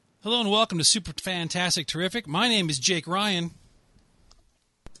Hello and welcome to Super Fantastic Terrific. My name is Jake Ryan.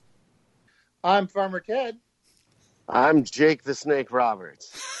 I'm Farmer Ted. I'm Jake the Snake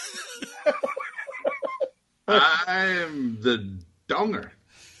Roberts. I'm the donor.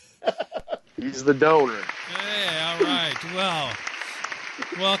 He's the donor. Hey, all right. Well,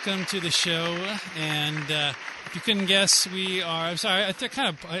 welcome to the show. And if you couldn't guess, I'm sorry,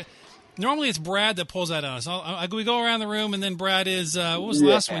 normally it's Brad that pulls that on us. We go around the room, and then Brad is, what was the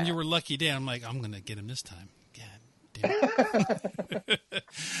last one? You were Lucky Dan. I'm like, I'm going to get him this time. God damn it.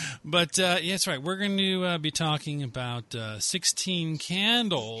 But, yeah, that's right. We're going to be talking about 16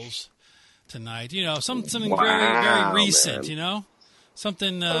 Candles tonight. You know, something very, very recent, man. You know?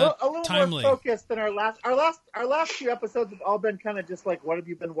 Something a little timely. more focused than our last few episodes have all been kind of just like, what have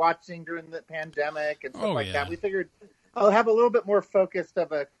you been watching during the pandemic and stuff that. We figured I'll have a little bit more focused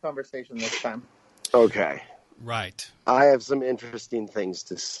of a conversation this time. Okay. Right. I have some interesting things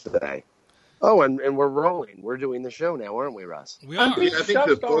to say. Oh, and we're rolling. We're doing the show now, aren't we, Russ? We are. I think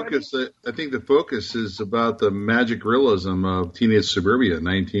the focus is about the magic realism of Teenage Suburbia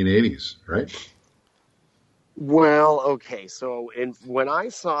 1980s, right? Well, okay. So when I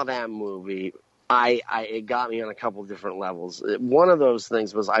saw that movie, it got me on a couple different levels. One of those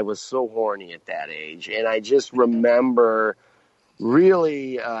things was I was so horny at that age, and I just remember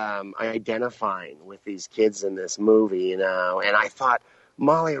really identifying with these kids in this movie, you know. And I thought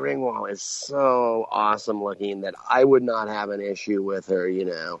Molly Ringwald is so awesome looking that I would not have an issue with her, you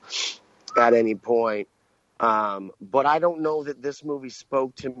know, at any point. But I don't know that this movie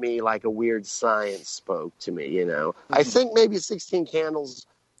spoke to me like a Weird Science spoke to me, you know. Mm-hmm. I think maybe 16 Candles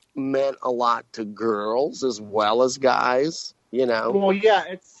meant a lot to girls as well as guys, you know. Well, yeah,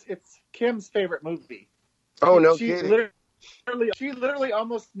 it's Kim's favorite movie. Oh, no kidding. She literally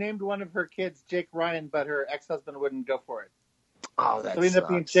almost named one of her kids Jake Ryan, but her ex-husband wouldn't go for it. Oh, that so he ended up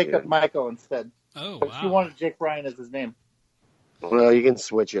being Jacob Michael instead. Oh, but wow. She wanted Jake Ryan as his name. Well, you can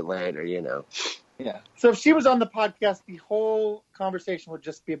switch it later, you know. Yeah. So if she was on the podcast, the whole conversation would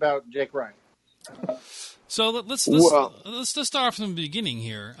just be about Jake Ryan. So let's start off from the beginning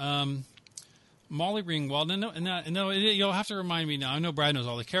here. Molly Ringwald. No, you'll have to remind me now. I know Brad knows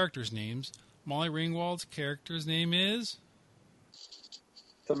all the characters' names. Molly Ringwald's character's name is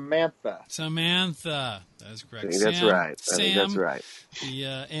Samantha. That is correct. That's right. I think that's right.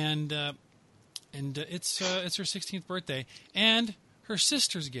 It's her 16th birthday, and her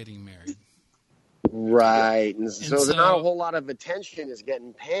sister's getting married. Right, and so not a whole lot of attention is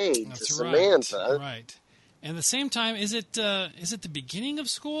getting paid to Samantha. Right, and at the same time, is it the beginning of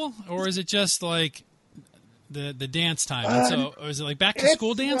school, or is it just like the dance time? Or is it like back to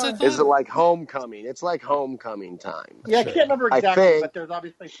school dance? I thought? Is it like homecoming? It's like homecoming time. Yeah, I can't remember exactly, but there's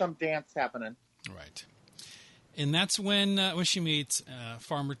obviously some dance happening. Right, and that's when she meets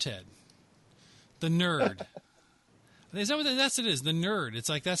Farmer Ted, the nerd. Is that what that's it is? The nerd. It's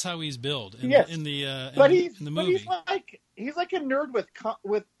like that's how he's billed in the movie. But he's like a nerd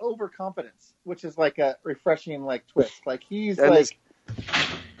with overconfidence, which is like a refreshing twist. Like he's and like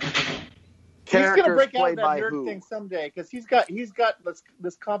he's gonna break out of that nerd who? thing someday because he's got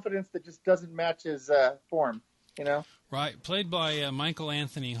this confidence that just doesn't match his form, you know. Right, played by Michael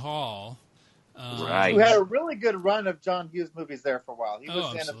Anthony Hall, right, who had a really good run of John Hughes movies there for a while. He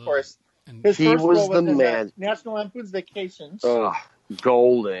was in, of course. His first role was in National Lampoon's Vacation. Oh,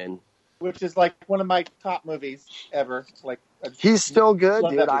 golden. Which is like one of my top movies ever. Like he's still good,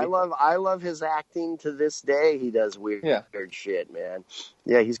 dude. I love his acting to this day. He does weird shit, man.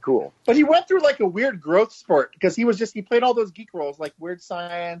 Yeah, he's cool. But he went through like a weird growth spurt because he played all those geek roles like Weird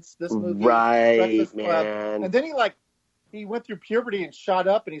Science, this movie, right, man. Club. And then he went through puberty and shot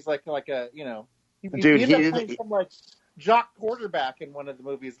up, and he's like a he ended up playing some like jock quarterback in one of the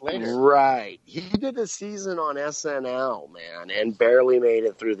movies later. Right. He did a season on SNL, man, and barely made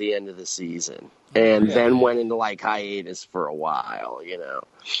it through the end of the season. And then went into hiatus for a while, you know.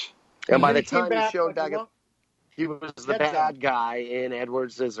 And by the time he showed back up, he was the bad guy in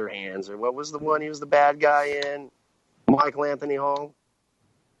Edward Scissorhands. Or what was the one he was the bad guy in? Michael Anthony Hall?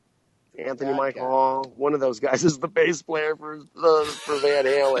 Michael Hall. One of those guys is the bass player for Van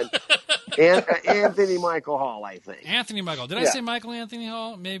Halen. Anthony Michael Hall, I think. Anthony Michael. Did I say Michael Anthony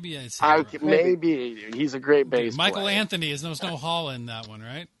Hall? Maybe I said maybe. He's a great bass player. Michael Anthony is there's no Hall in that one,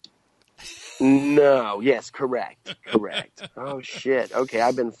 right? No. Yes, correct. Oh, shit. Okay,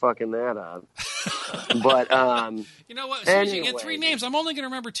 I've been fucking that up. But, you know what? As soon as you get 3 names, I'm only going to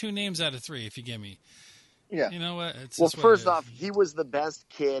remember 2 names out of 3 if you give me. Yeah. You know what? Well, first off, he was the best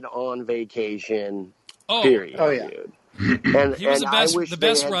kid on Vacation, period. Oh, yeah. Dude. And he was the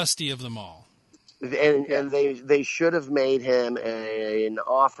best Rusty of them all. And they should have made him an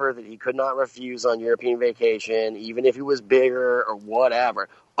offer that he could not refuse on European Vacation, even if he was bigger or whatever.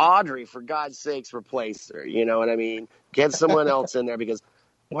 Audrey, for God's sakes, replace her. You know what I mean? Get someone else in there because,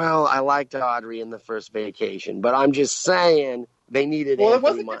 well, I liked Audrey in the first Vacation, but I'm just saying they needed. Well,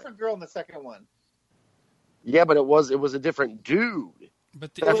 Anthony it was a different girl in the second one. Yeah, but it was a different dude.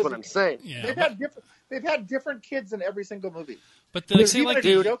 But that's what I'm saying. Yeah, they've had different kids in every single movie. But there's even a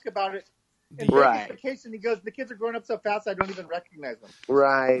joke about it. In right. Vacation, he goes, the kids are growing up so fast I don't even recognize them.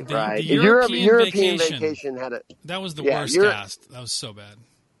 Right, right. The European Vacation had a... That was the worst cast. That was so bad.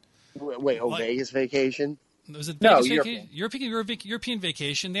 Wait, Vegas Vacation? Was it Vegas Vacation? European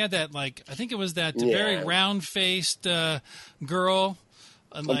Vacation. They had that, I think it was that very round-faced girl.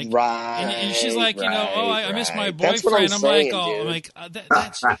 And and she's like, I miss my boyfriend. I'm like,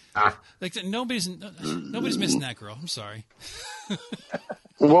 that's like nobody's missing that girl. I'm sorry.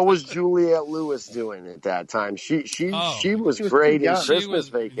 What was Juliette Lewis doing at that time? She was great in Christmas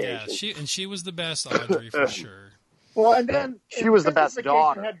Vacation. Yeah, she was the best Audrey for sure. Well, and then she was the best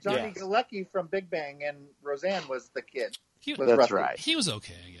daughter. Had Johnny Galecki from Big Bang, and Roseanne was the kid. That's right. He was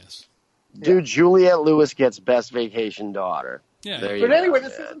okay, I guess. Dude, Juliette Lewis gets best Vacation daughter. Yeah. But anyway,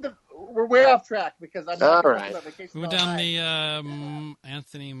 this isn't we're way off track because I'm not talking about Vacation. We're down the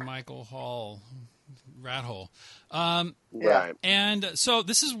Anthony Michael Hall rat hole. Right. And so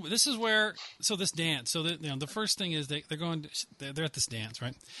this is where this dance. So the first thing is they're at this dance,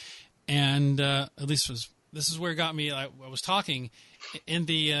 right? And at least this is where it got me. I was talking in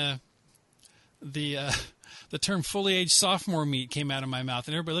the term fully aged sophomore meat came out of my mouth,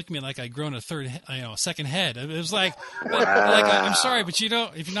 and everybody looked at me like I'd grown a second head. It was like I'm sorry, but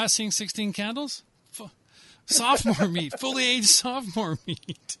if you're not seeing 16 Candles, sophomore meat, fully aged sophomore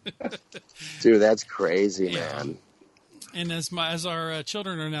meat. Dude, that's crazy, man. And as our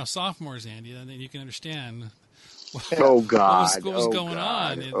children are now sophomores, Andy, then you can understand. Oh God! What was going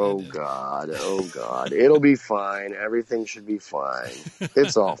on? Oh God! It'll be fine. Everything should be fine.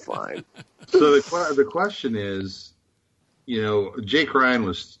 It's all fine. So the question is, Jake Ryan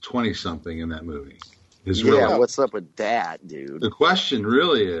was 20-something in that movie. What's up with that, dude? The question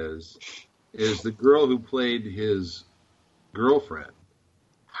really is the girl who played his girlfriend,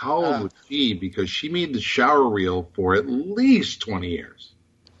 how old was she? Because she made the shower reel for at least 20 years.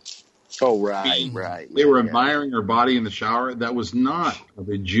 Oh, right. They were admiring her body in the shower. That was not of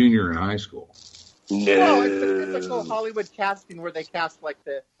a junior in high school. No. Well, it's the typical Hollywood casting where they cast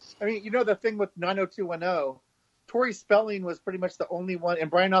the thing with 90210, Tori Spelling was pretty much the only one, and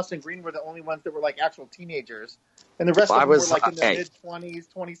Brian Austin Green were the only ones that were actual teenagers. And the rest of them were in their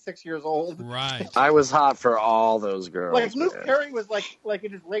mid-20s, 26 years old. Right. I was hot for all those girls. Luke Perry was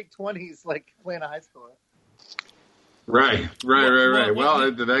in his late 20s, playing a high schooler. Right.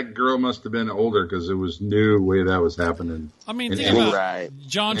 Well, that girl must have been older because it was new the way that was happening. I mean, think about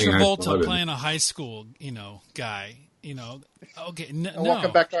John Travolta playing a high school, guy. Okay,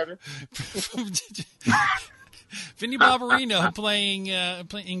 Welcome back, Carter. Vinnie Barbarino playing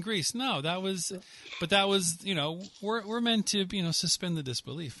in Grease. No, that was, we're meant to, suspend the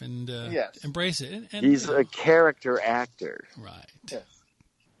disbelief and embrace it. And he's a character actor, right? Yes.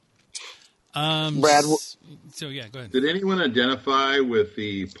 Brad. So go ahead. Did anyone identify with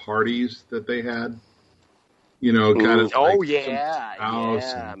the parties that they had? Kind of. Oh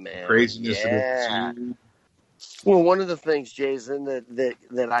house and man, craziness. Yeah. Well, one of the things, Jason,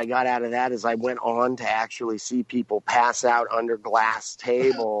 that I got out of that is I went on to actually see people pass out under glass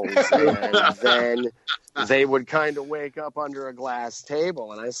tables, and then they would kind of wake up under a glass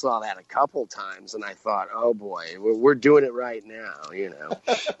table, and I saw that a couple times, and I thought, oh boy, we're doing it right now,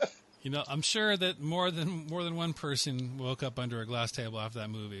 I'm sure that more than one person woke up under a glass table after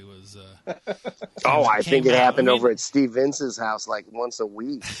that movie was. I think it happened over at Steve Vince's house once a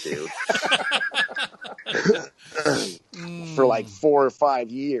week, dude. For 4 or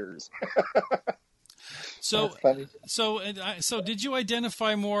 5 years. So did you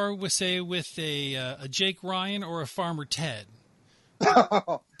identify more with a Jake Ryan or a Farmer Ted?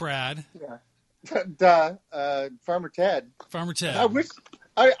 Brad. Yeah. Farmer Ted. Farmer Ted. I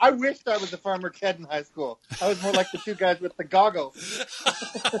wished I was a Farmer Ted in high school. I was more like the two guys with the goggles.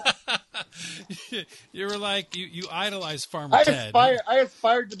 You were you idolized Farmer Ted. I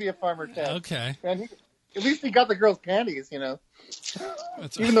aspired to be a Farmer Ted. Okay. And at least he got the girl's panties, even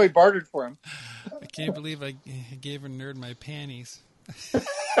though he bartered for him. I can't believe I gave a nerd my panties.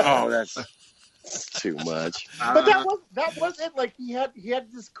 Oh, that's too much. But that was it. He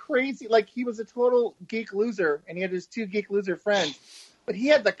had this crazy, he was a total geek loser, and he had his two geek loser friends. But he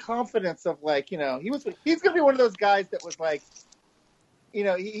had the confidence of he's gonna be one of those guys that was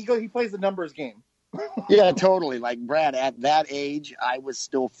he plays the numbers game. Yeah, totally. Like Brad, at that age, I was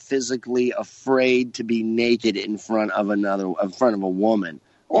still physically afraid to be naked in front of a woman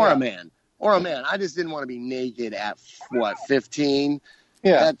or Yeah. a man or a man. I just didn't want to be naked at 15.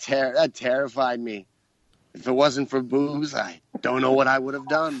 Yeah. That terrified me. If it wasn't for boobs, I don't know what I would have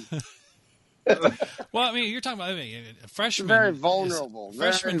done. Well, I mean, you're talking about a freshman. Very vulnerable,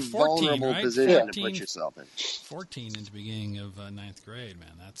 Freshman, very 14, vulnerable right? position 14, to put yourself in. 14 in the beginning of ninth grade,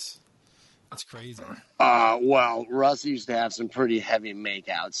 man. That's crazy. Well, Russ used to have some pretty heavy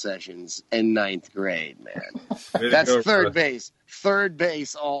makeout sessions in ninth grade, man. That's third base. Third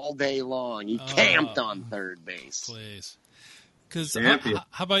base all day long. He camped on third base. Please. Because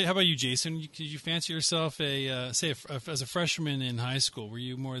how about you, Jason? Did you fancy yourself as a freshman in high school? Were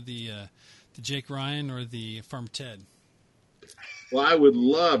you more the Jake Ryan or the Farmer Ted? Well, I would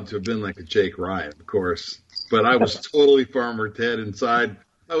love to have been like a Jake Ryan, of course, but I was totally Farmer Ted inside.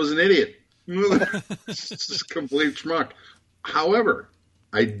 I was an idiot. Just complete schmuck. However,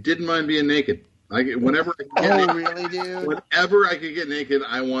 I didn't mind being naked. Whenever I could get really, dude? Whenever I could get naked,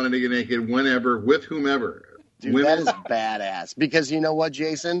 I wanted to get naked. Whenever, with whomever. Dude, that is badass. Because you know what,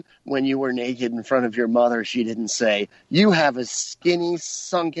 Jason? When you were naked in front of your mother, she didn't say, "You have a skinny,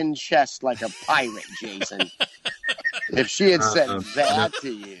 sunken chest like a pirate, Jason." If she had said that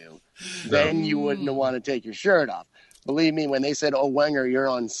to you, then you wouldn't have wanted to take your shirt off. Believe me, when they said, "Oh, Wenger, you're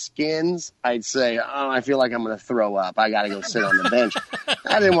on skins," I'd say, "Oh, I feel like I'm going to throw up. I got to go sit on the bench."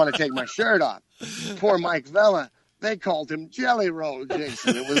 I didn't want to take my shirt off. Poor Mike Vella. They called him Jelly Roll,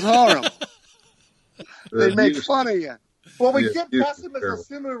 Jason. It was horrible. They make fun of you. Well, we did cast him as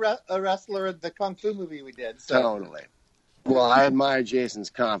a sumo wrestler in the Kung Fu movie we did. So. Totally. Well, I admire Jason's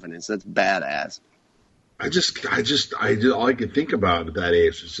confidence. That's badass. All I could think about at that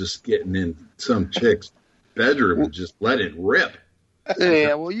age was just getting in some chick's bedroom and just let it rip.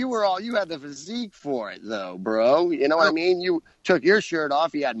 Yeah, well, you had the physique for it, though, bro. You know what I mean? You took your shirt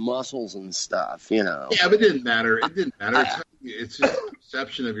off, you had muscles and stuff, you know. Yeah, but it didn't matter. It's just a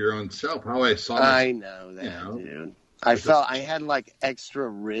perception of your own self, how I saw it. I know that, dude. I had like extra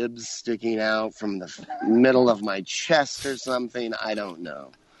ribs sticking out from the middle of my chest or something. I don't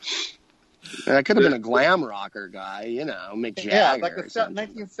know. And I could have been a glam rocker guy, you know, Mick Jagger. Yeah, like the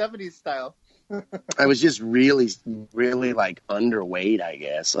 1970s style. I was just really, really like underweight, I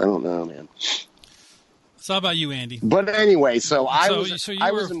guess. I don't know, man. So how about you, Andy? But anyway, I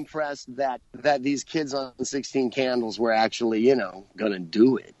was impressed that these kids on 16 Candles were actually, you know, going to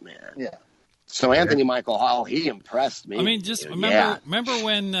do it, man. Yeah. So Anthony Michael Hall, he impressed me. I mean, just remember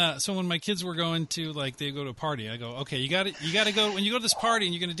when when my kids were going to they go to a party, I go, okay, you got to go when you go to this party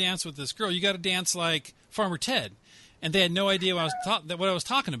and you're going to dance with this girl, you got to dance like Farmer Ted, and they had no idea what I was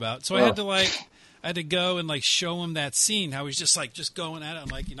talking about, so I had to go and show him that scene how he's just going at it. I'm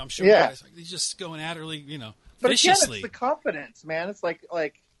like, you know, I'm sure guys, he's just going at it really, you know, but viciously. Again, it's the confidence, man. It's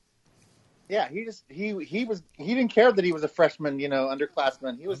yeah, he didn't care that he was a freshman, you know,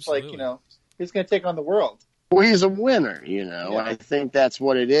 underclassman. He was Absolutely. you know. He's going to take on the world. Well, he's a winner, you know. Yeah. I think that's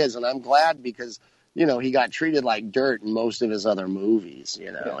what it is. And I'm glad because, you know, he got treated like dirt in most of his other movies,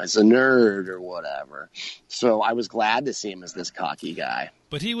 you know, as a nerd or whatever. So I was glad to see him as this cocky guy.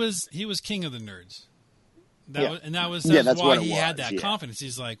 But he was king of the nerds. That's why he had that confidence.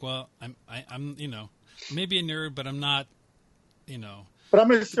 He's like, well, I'm, you know, maybe a nerd, but I'm not, you know. But I'm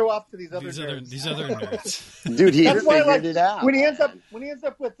going to show off to these other nerds. These other nerds. Dude, he figured it out. When he ends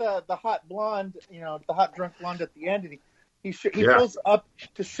up with the hot blonde, you know, the hot drunk blonde at the end, and he pulls up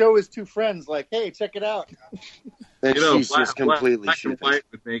to show his two friends, like, hey, check it out. And you know, she's just completely black and white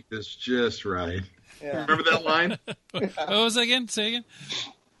would make this just right. Yeah. Remember that line? What was that again? Say again?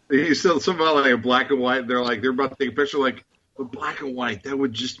 He said something about a black and white. They're about to take a picture, but black and white, that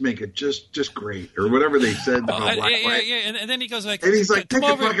would just make it just great, or whatever they said about black and white. Yeah, and then he goes and he's like, take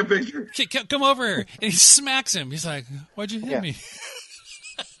a fucking picture. Come over here. And he smacks him. He's like, why'd you hit me?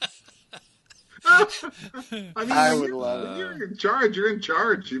 I mean, I would love it. You're in charge. You're in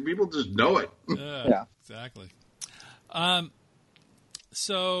charge. People just know it. Yeah, exactly. We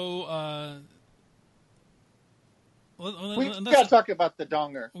got to talk about the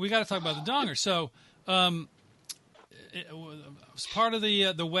donger. We got to talk about the donger. So, it was part of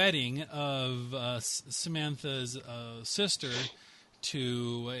the wedding of Samantha's sister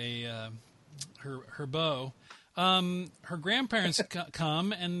to her beau. Her grandparents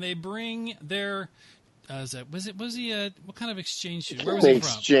come and they bring their. What kind of exchange student? Where was he from?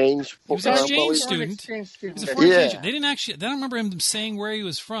 He was an exchange student. He was a foreign exchange. They didn't actually. I don't remember him saying where he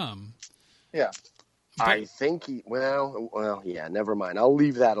was from. Yeah. I think yeah, never mind. I'll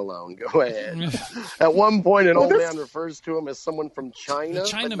leave that alone. Go ahead. At one point, an old man refers to him as someone from China,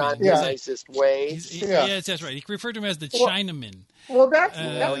 but not in the nicest way. Yes, that's right. He referred to him as the Chinaman. Well, that's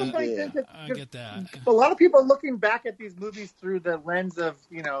the funny thing. I get that. A lot of people looking back at these movies through the lens of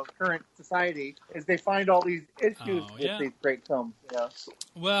current society is they find all these issues with these great films.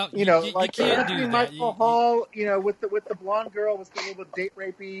 Well, like you can't do that. Michael Hall, with the blonde girl was a little bit date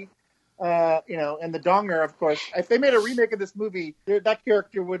rapey. And the Donger, of course. If they made a remake of this movie, that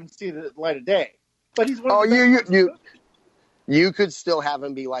character wouldn't see the light of day. But he's one of the you could still have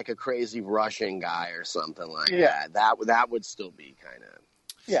him be like a crazy Russian guy or something like that. That would still be kind of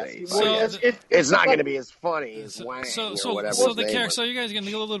safe. So it's not going to be as funny as Wang or whatever. So you guys are going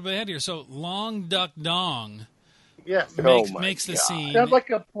to go a little bit ahead here. So Long Duck Dong. Yes, makes the scene. Sounds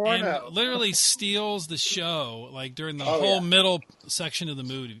like a porno. And literally steals the show, like during the whole middle section of the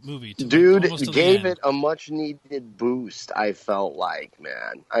movie. Dude gave it a much needed boost. I felt like,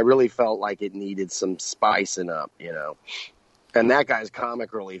 man, I really felt like it needed some spicing up, And that guy's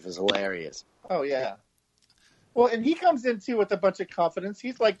comic relief is hilarious. Oh yeah. Well, and he comes in too with a bunch of confidence.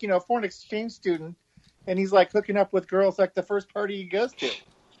 He's like, a foreign exchange student, and he's like hooking up with girls like the first party he goes to.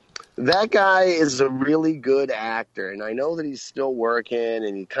 That guy is a really good actor, and I know that he's still working,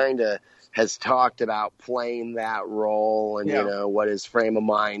 and he kind of has talked about playing that role and, what his frame of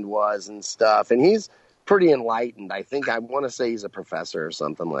mind was and stuff. And he's pretty enlightened. I want to say he's a professor or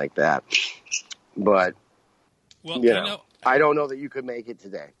something like that. But, I don't know that you could make it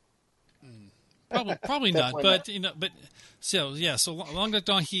today. Probably not. But, so Long Duck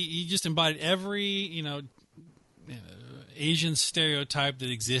Dong, he just embodied every, Asian stereotype that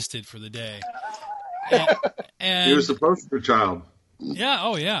existed for the day. And he was the poster child. Yeah,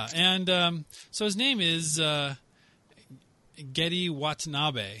 oh yeah. And so his name is Getty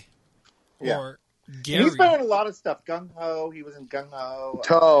Watanabe. Or Gary. He's been in a lot of stuff. Gung Ho, he was in Gung Ho.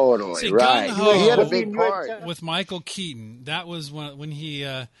 Totally, right. Gung Ho, he had a big part. With Michael Keaton. That was when he...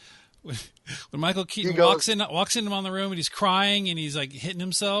 when Michael Keaton walks into him on the room and he's crying and he's like hitting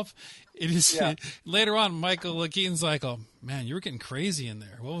himself, it is later on. Michael Keaton's like, "Oh man, you were getting crazy in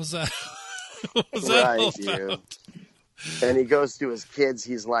there. What was that? What was that all about?" And he goes to his kids.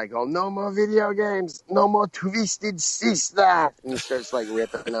 He's like, "Oh, no more video games, no more Twisted Sister," and he starts like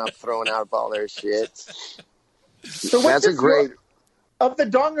ripping up, throwing out all their shit. So that's a great. Of the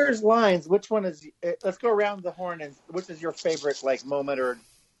Donger's lines, which one is? Let's go around the horn and which is your favorite moment or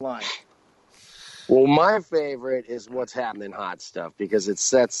line? Well, my favorite is What's Happening Hot Stuff because it's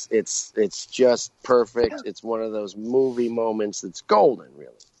just perfect. It's one of those movie moments that's golden,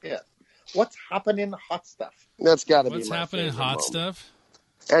 really. Yeah. What's happening hot stuff? That's got to be What's my happening hot moment. Stuff?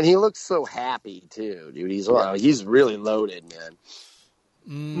 And he looks so happy too, dude. He's really loaded,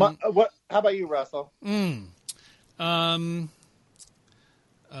 man. How about you, Russell? We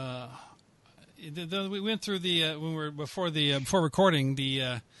went through before recording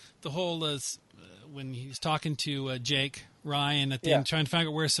the whole when he's talking to Jake Ryan at the end, trying to find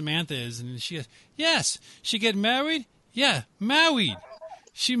out where Samantha is, and she goes, "Yes, she get married. Yeah, married.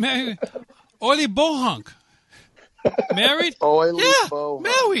 She married Oily Bohunk. Married. Bohunk.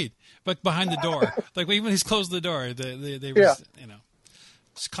 Married." But behind the door, like even when he's closed the door, they were,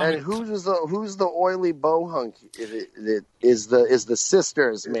 And who's the oily bohunk? Is the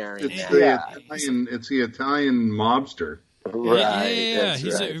sisters married? It's the Italian mobster. Right. Yeah.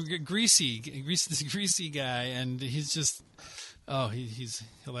 He's a greasy guy, and he's just he's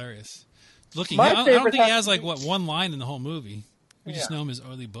hilarious. Looking, I don't think he has one line in the whole movie. We just know him as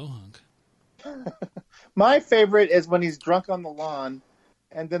Oily Bohunk. My favorite is when he's drunk on the lawn,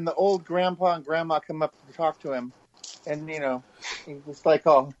 and then the old grandpa and grandma come up to talk to him. And, he's like,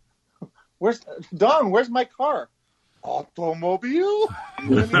 "Oh, where's my car? Automobile?"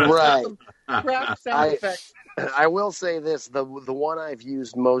 Right. Crap sound effects. I will say this: the one I've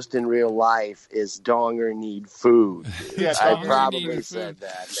used most in real life is "Donger need food." Yeah, I probably said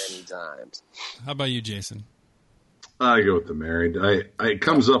that many times. How about you, Jason? I go with the married. It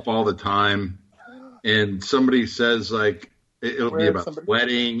comes up all the time, and somebody says it'll be about the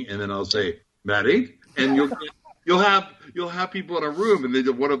wedding, and then I'll say married, and you'll have people in a room, and they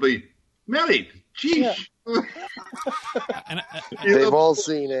want to be married. Jeez. Yeah. They've all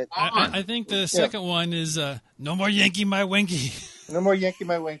seen it. I think the second one is "No more Yankee my Winky." No more Yankee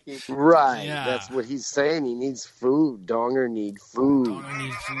my Winky. Right. Yeah. That's what he's saying. He needs food. Donger need food.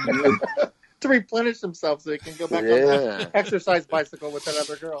 to replenish himself so he can go back on the exercise bicycle with that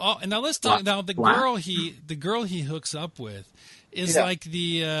other girl. Oh, and now let's talk. Now the girl he hooks up with is like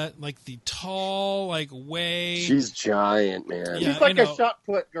the tall, like way. She's giant, man. She's like a shot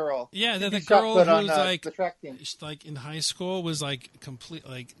put girl. Yeah, the girl who's on, like the track team. Like in high school was like complete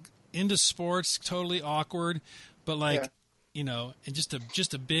like into sports, totally awkward, but like and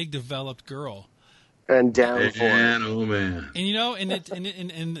just a big developed girl. And down for it. Oh man! And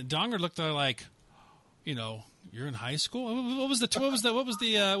and Donger looked at her like, you're in high school. What was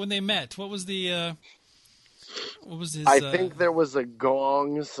the when they met? What was his? I think there was a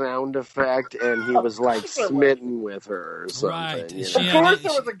gong sound effect, and he was like smitten with her or something. Right. Of course,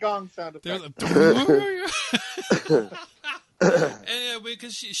 there was a gong sound effect. And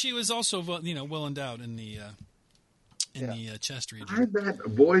because she was also well endowed in the chest region. I bet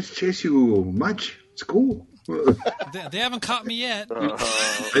boys chase you much. It's cool. They haven't caught me yet.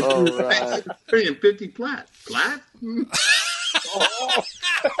 Right. 50 flat. Flat?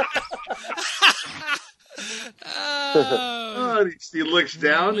 He looks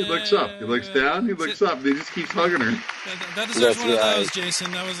down, he looks up. He looks down, he looks up. And he just keeps hugging her. That deserves one of those,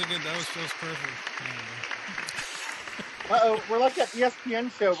 Jason. That was perfect. Uh-oh, we're like that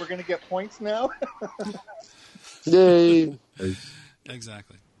ESPN show. We're going to get points now. Yay.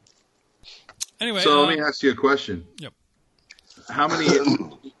 Exactly. Anyway, so let me ask you a question. Yep. How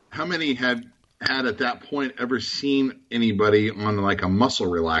many had at that point ever seen anybody on like a muscle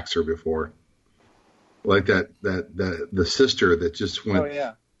relaxer before? Like the sister that just went. Oh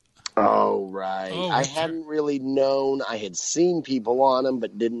yeah. Oh right. I hadn't really known. I had seen people on them,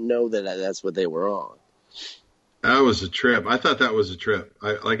 but didn't know that that's what they were on. That was a trip. I thought that was a trip.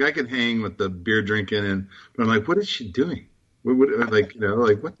 I could hang with the beer drinking, but I'm like, what is she doing? What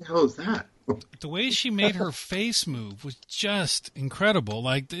the hell is that? The way she made her face move was just incredible.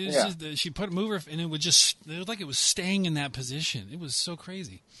 Like she move her, and it was like it was staying in that position. It was so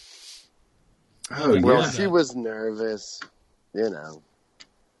crazy. Oh, well, she was nervous, Yeah.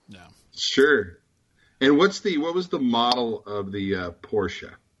 Sure. And what was the model of the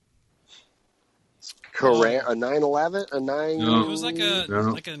Porsche? Correct. A 911, a 9. No, it was like a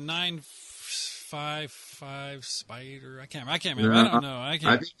 955 Spider. I can't remember. I don't know. I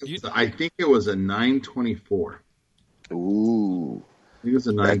think it was a 924. Ooh, I think it was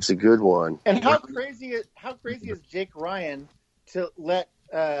a 9. That's a good one. And how crazy is Jake Ryan to let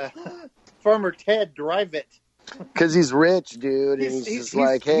Farmer Ted drive it? Because he's rich, dude, and he's just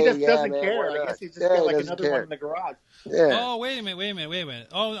like, hey, he just doesn't man, care. I guess he's just got like another one in the garage. Yeah. Oh, wait a minute.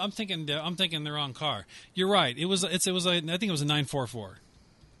 Oh, I'm thinking the wrong car. You're right. I think it was a 944.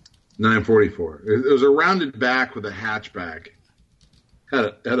 944. It was a rounded back with a hatchback.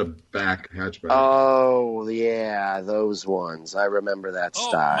 Had a back hatchback. Oh yeah, those ones. I remember that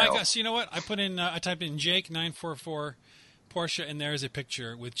style. Oh my gosh! You know what? I typed in Jake 944 Porsche, and there's a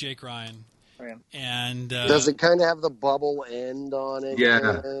picture with Jake Ryan. And does it kind of have the bubble end on it?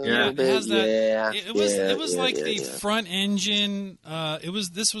 Yeah. It has that. It was like the yeah. front engine.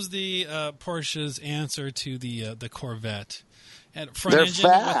 This was the Porsche's answer to the Corvette. Had front They're engine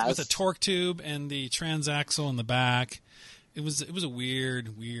fast. with a torque tube and the transaxle in the back. It was a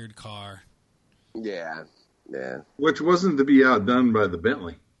weird car. Yeah. Which wasn't to be outdone by the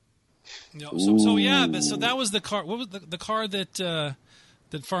Bentley. So that was the car. What was the car that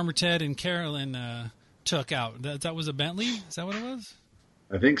Farmer Ted and Carolyn took out? That was a Bentley? Is that what it was?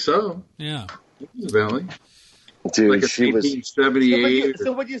 I think so. Yeah. It was a Bentley. Dude, like she was 1978.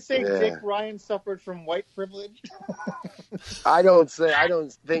 So would you say Jake Ryan suffered from white privilege? I don't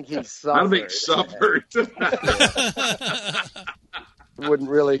think he suffered. I don't think suffered. Wouldn't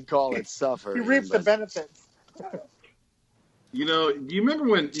really call it suffer. He reaped the benefits. Do you remember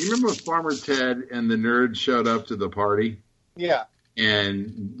when Farmer Ted and the nerds showed up to the party? Yeah.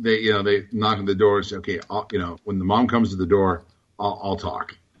 And they knock on the door and say, okay, when the mom comes to the door, I'll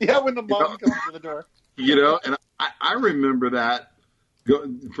talk. Yeah, when the mom comes to the door. And I remember that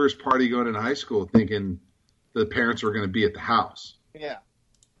first party going into high school thinking the parents were going to be at the house. Yeah.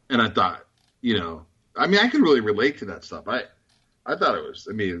 And I thought, I could really relate to that stuff. I thought it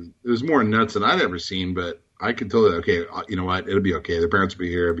was more nuts than I'd ever seen, but I could tell that, okay, you know what, it'll be okay. The parents will be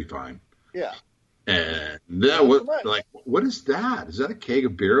here. It'll be fine. Yeah. And then what is that? Is that a keg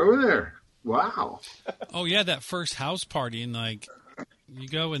of beer over there? Wow. Oh yeah, that first house party, and like you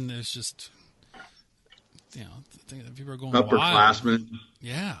go and there's just people are going upperclassmen.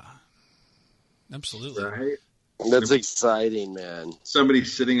 Yeah, absolutely. Right. That's exciting, man. Somebody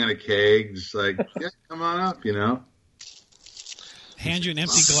sitting on a keg, just like, yeah, come on up, Hand you an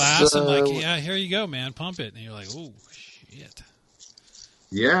empty glass and like, yeah, here you go, man, pump it, and you're like, oh shit.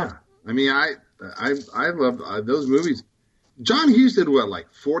 Yeah. I mean, I love those movies. John Hughes did what, like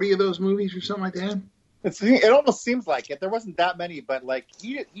 40 of those movies or something like that? It almost seems like it. There wasn't that many, but like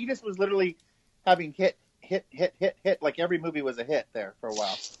he just was literally having hit. Like every movie was a hit there for a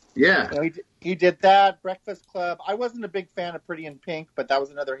while. Yeah. You know, he did that. Breakfast Club. I wasn't a big fan of Pretty in Pink, but that was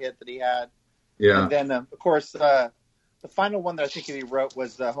another hit that he had. Yeah. And then, of course, the final one that I think he wrote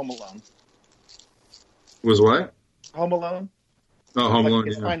was Home Alone. Was what? Home Alone. Oh, Home like Alone.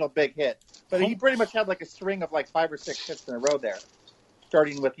 his Yeah. final big hit. But he pretty much had like a string of like 5 or 6 hits in a row there,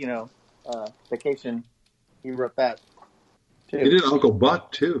 starting with Vacation. He wrote that too. He did Uncle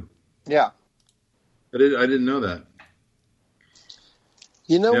Buck too. Yeah. I didn't know that.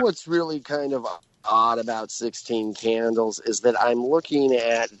 You know Yeah. what's really kind of odd about 16 Candles is that I'm looking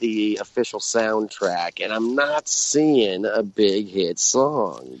at the official soundtrack and I'm not seeing a big hit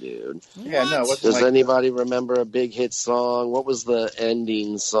song, dude. Yeah, no, it wasn't Does like anybody remember a big hit song? What was the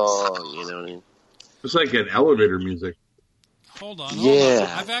ending song? You know what I mean? It's like an elevator music. Hold on.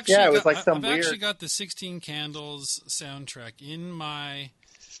 Yeah. I've actually Yeah, it was got, like some I've actually weird- got the 16 Candles soundtrack in my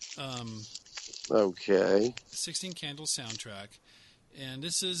Okay. 16 Candles soundtrack, and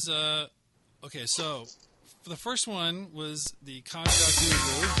this is okay. So the first one was the Contract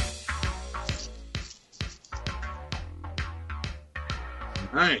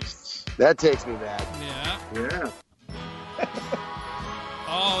Nice. That takes me back. Yeah. Yeah.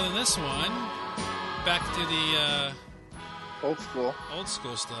 Oh, and this one, back to the old school. old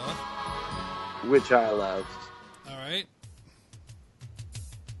school stuff. Which I love. All right.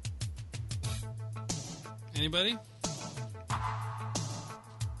 Anybody?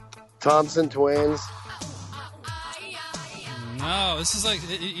 Thompson Twins. No, this is like,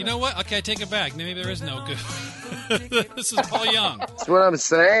 you know what? Okay, I take it back. Maybe there is no good. This is Paul Young. That's what I'm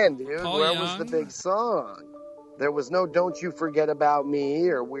saying, dude. Paul Where Young. was the big song? There was no "Don't You Forget About Me"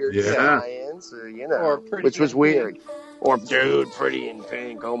 or "Weird Yeah. Science" or Or Pretty which was in weird. Or "Dude, Pretty in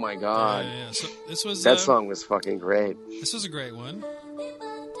Pink." Oh my God, Yeah. So this was that song was fucking great. This was a great one.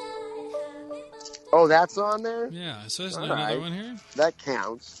 Oh, that's on there. Yeah. So there's All another right. one here. That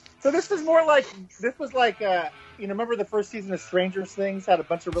counts. So this was like remember the first season of Stranger Things had a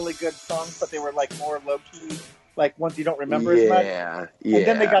bunch of really good songs, but they were like more low key, like ones you don't remember as much. Yeah. And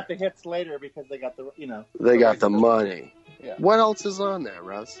then they got the hits later because they got They got the money. Yeah. What else is on there,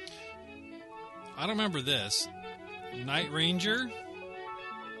 Russ? I don't remember this. Night Ranger.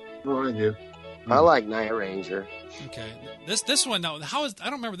 Oh, I do. I like Night Ranger. Okay. This one now. I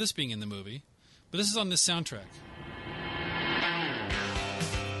don't remember this being in the movie, but this is on this soundtrack.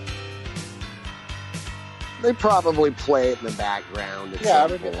 They probably play it in the background at Yeah,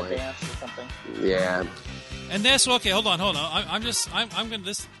 some they did a point. dance or something. Yeah. And this, okay, hold on. I'm gonna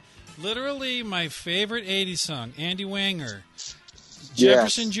this. Literally my favorite '80s song, Andy Wanger,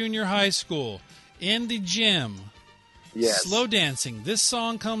 Jefferson Junior High School, in the gym, Yes. slow dancing. This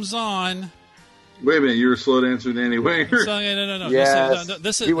song comes on. Wait a minute, you were a slow dancer with Andy Wanger? No. Yes.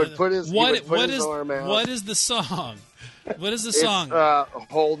 This is He would put his- he would put his arm out. What is the song? What is the It's song?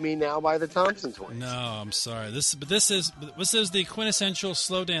 "Hold Me Now" by the Thompson Twins. No, I'm sorry. This is the quintessential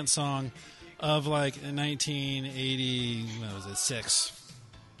slow dance song of like 1980. What was it? 6.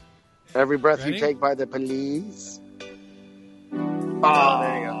 Every Breath Ready? You Take by the Police. Oh,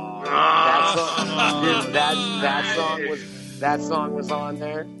 there you go. That song was on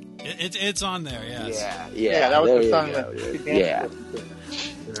there. It's on there. Yes. Yeah, that was there the you song go, that dude. she danced Yeah,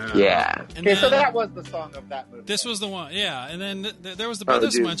 with. yeah. And Okay, so then- that was the song of that movie. This was the one, yeah. And then there was Oh,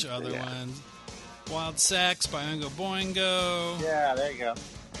 there's a dude, bunch of other yeah. ones. Wild Sex by Oingo Boingo. Yeah, there you go.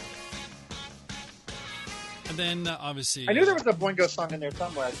 And then obviously, I knew there was a Boingo song in there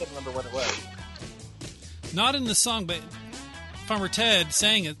somewhere. I couldn't remember what it was. not in the song, but Farmer Ted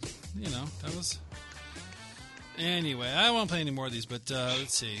sang it. That was. Anyway, I won't play any more of these, but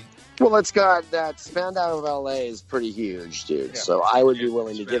let's see. Well, it's got that Spandau of LA is pretty huge, dude. Yeah. So I would be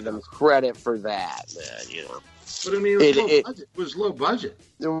willing to give them credit for that, man. But I mean, it was low budget.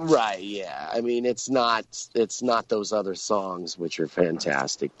 Right? Yeah. I mean, it's not those other songs which are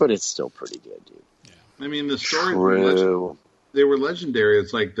fantastic, but it's still pretty good, dude. I mean, the stories were True. they were legendary.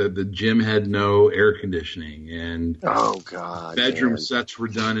 It's like the gym had no air conditioning, and Oh God. bedroom man. sets were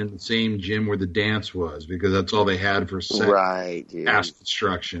done in the same gym where the dance was because that's all they had for set Right, dude. past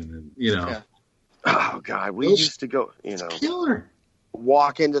construction. And Yeah. Oh God, we Those- used to go. killer.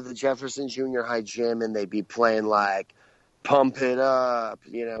 Walk into the Jefferson Junior High gym and they'd be playing like "Pump It Up,"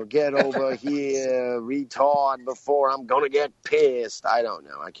 "Get Over Here," "Retard," "Before I'm Gonna Get Pissed." I don't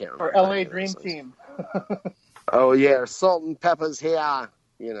know. I can't remember. Or LA any of Dream those songs. Team. Oh yeah, "Salt and Pepper's Here,"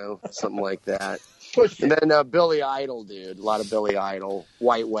 something like that. Push And it. then Billy Idol, dude. A lot of Billy Idol.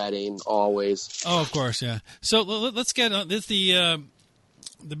 White Wedding, always. Oh, of course, yeah. So let's get this the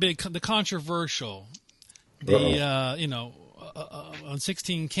controversial, on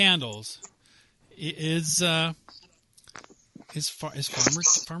 16 Candles is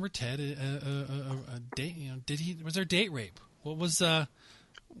Farmer Ted a date? Was there date rape? What was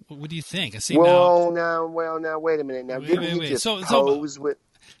what do you think? I see now. Now, wait a minute. Now, didn't he just pose with?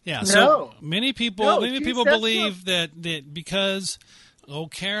 Yeah, No. so many people No, she said believe that because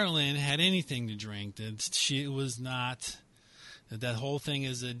Carolyn had anything to drink, that she was not. That whole thing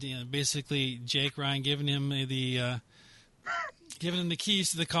is basically Jake Ryan giving him the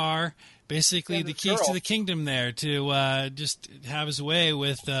keys to the car, basically And the his keys girl. to the kingdom there to just have his way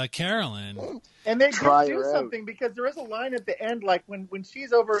with Carolyn. And they Try did do her out. something because there is a line at the end, like when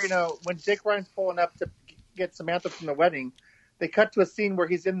she's over, when Jake Ryan's pulling up to get Samantha from the wedding, they cut to a scene where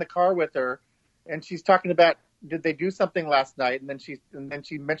he's in the car with her, and she's talking about did they do something last night, and then she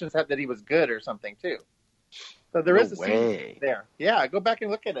mentions that he was good or something too. So there No is a way. scene there. Yeah, go back and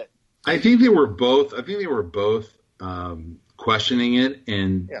look at it. I think they were both. Questioning it,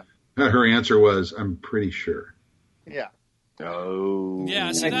 and Yeah. her answer was, "I'm pretty sure." Yeah. Oh.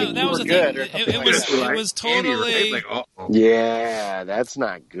 Yeah, see, I think that you was were the good thing. or something like That's that. It right. was Andy, totally. right? Like, uh-oh. Yeah, that's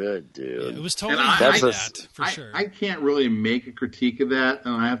not good, dude. It was totally And That's that for sure. I can't really make a critique of that,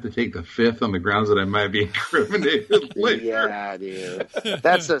 and I have to take the fifth on the grounds that I might be incriminated later. Yeah, dude.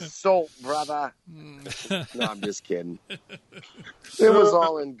 That's assault, brother. No, I'm just kidding. It was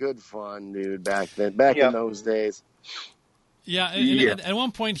all in good fun, dude, back then. Back Yeah. in those days. Yeah, and Yeah. at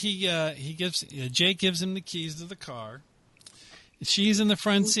one point Jake gives him the keys to the car. She's in the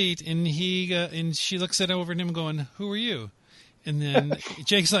front seat, and and she looks over at him, going, "Who are you?" And then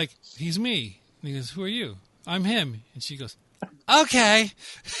Jake's like, "He's me." And he goes, "Who are you?" "I'm him." And she goes, "Okay."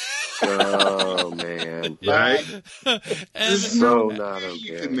 Oh, man. Right? And So not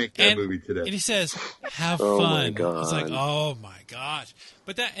You okay. can make that And- movie and today. he says, "Have Oh, my fun." God. It's like, oh my gosh!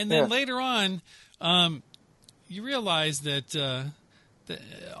 But then Yeah. later on, you realize that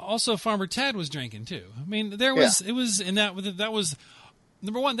also Farmer Ted was drinking too. I mean, there was that was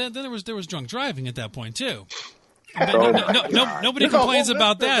number one. Then there was drunk driving at that point too. But Oh, my God. nobody There's a complains whole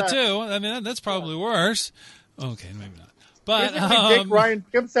about list of that that. too. I mean, that's probably worse. Okay, maybe not. But Basically, Jake Ryan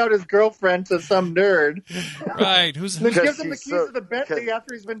pimps out his girlfriend to some nerd, right? Who's and then Because gives him the she's keys so- to the Bentley because-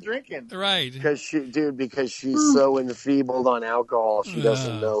 after he's been drinking. right? Because she's so enfeebled on alcohol, she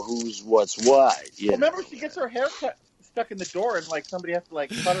doesn't know what's what. You Remember, know? she gets her hair stuck in the door, and somebody has to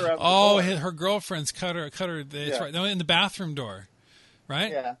cut her out. Oh, the door. her girlfriend's cut her. That's Yeah. right. No, in the bathroom door, right?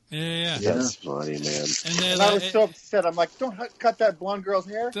 Yeah. Yeah. That's funny, man. And then And I was so upset. I'm like, don't cut that blonde girl's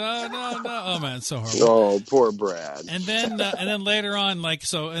hair. no. Oh man, it's so horrible. Oh, poor Brad. And then later on,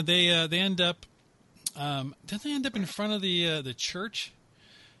 they end up. Did they end up in front of the church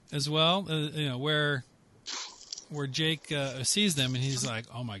as well? Where Jake sees them, and he's like,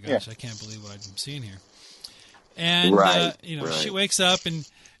 "Oh my gosh, I can't believe what I'm seeing here." And Right, she right. wakes up, and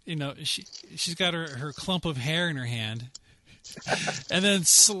she's got her clump of hair in her hand, and then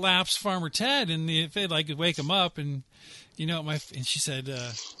slaps Farmer Ted, and if they wake him up, and and she said,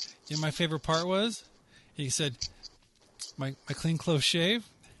 my favorite part was, he said, my clean clothes shave.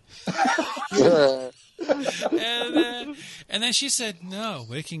 And then she said, "No,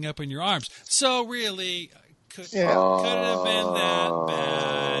 waking up in your arms." So really, could have been that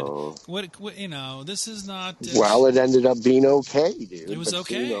bad. What this is not. Well, it ended up being okay, dude. It was But,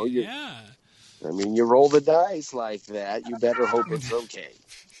 okay. Yeah. I mean, you roll the dice like that, you better hope it's okay.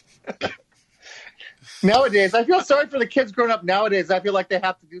 Nowadays, I feel sorry for the kids growing up nowadays. I feel like they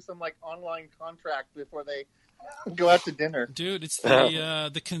have to do some online contract before they go out to dinner. Dude, it's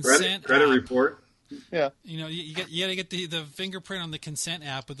the consent Credit app. report. Yeah. You gotta get the fingerprint on the consent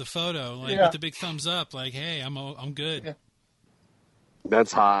app with the photo, Yeah. with the big thumbs up, like, "Hey, I'm good." Yeah.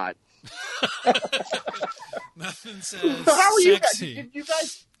 That's hot. Nothing says So how are you guys? sexy Did you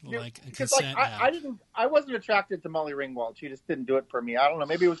guys? like a Because consent app. I wasn't attracted to Molly Ringwald. She just didn't do it for me. I don't know.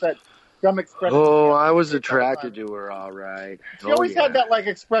 Maybe it was that dumb expression. Oh, I was attracted to her, all right. She always had that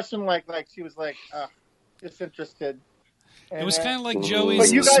expression, like she was disinterested. It was And, kind of like But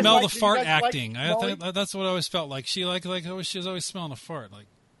Joey's you guys smell like- the you fart guys like acting. Molly? That's what I always felt like. She she was always smelling a fart. Like,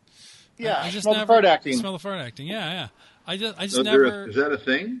 yeah, I just smell the never fart acting. smell the fart acting. Yeah. I just Is never. that a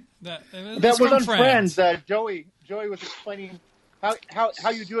thing? That That was from on Friends. Joey was explaining how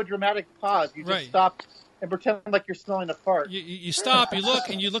you do a dramatic pause. You just Right. stop and pretend like you're smelling a fart. You stop, you look,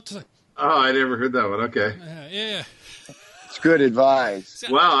 and you look to the. Oh, I never heard that one. Okay. Yeah. It's good advice.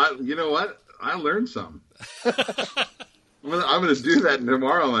 Well, you know what? I learned something. I'm gonna do that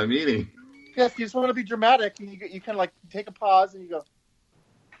tomorrow in my meeting. Yes, you just want to be dramatic, and you kind of like take a pause and you go.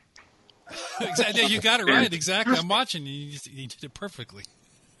 Exactly, you got it right. Exactly. I'm watching you. You did it perfectly.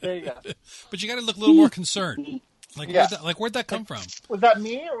 There you go. But you got to look a little more concerned. Like, where'd that come from? Was that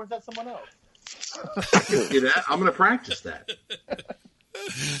me or was that someone else? You know, I'm going to practice that.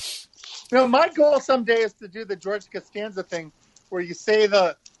 My goal someday is to do the George Costanza thing, where you say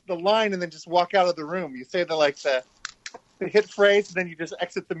the line and then just walk out of the room. You say the hit phrase, and then you just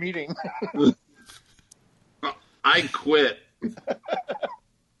exit the meeting. I quit.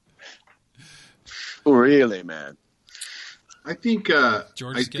 Really, man. I think the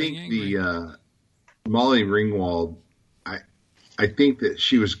Molly Ringwald. I think that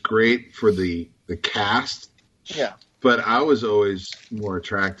she was great for the cast. Yeah. But I was always more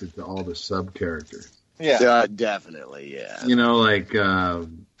attracted to all the sub characters. Yeah, definitely. Yeah. You know, like the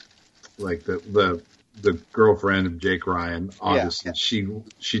girlfriend of Jake Ryan. Obviously,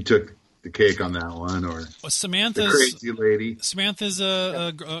 she took the cake on that one. Or Samantha's the crazy lady. Samantha's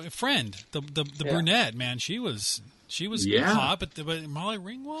a friend, the brunette, man. She was hot, but Molly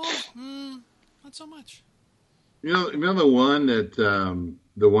Ringwald, not so much. You know the one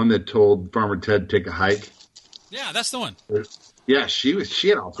that told Farmer Ted to take a hike. Yeah, that's the one. Yeah, she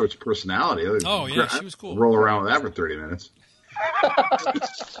had all sorts of personality. Oh yeah, she was cool. Roll around with that for 30 minutes.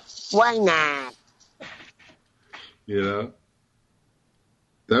 Why not? You know,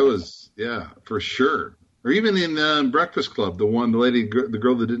 that was for sure. Or even in Breakfast Club, the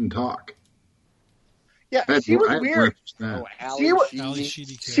girl that didn't talk. Yeah, she was weird.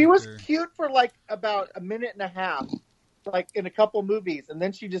 She was cute for like about a minute and a half, like in a couple movies, and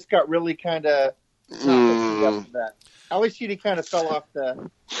then she just got really kind of after that. Ali Sheedy kind of fell off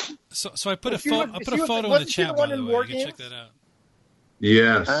the. So I put a photo in the chat. By the way, you can check that out.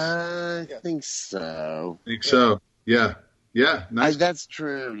 Yes, I think so. Yeah. Yeah, nice. That's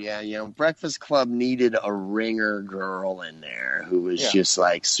true. Yeah, Breakfast Club needed a ringer girl in there who was just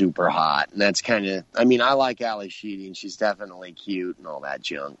like super hot, and that's kind of. I mean, I like Ali Sheedy, and she's definitely cute and all that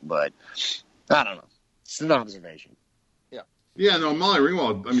junk, but I don't know. It's an observation. Yeah, no, Molly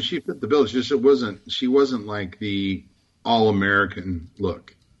Ringwald. I mean, she fit the bill. It's just she wasn't like the all-American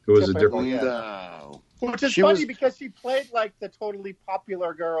look. It was a different. No. Which is funny because she played like the totally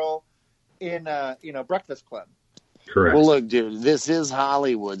popular girl in Breakfast Club. Correct. Well, look, dude, this is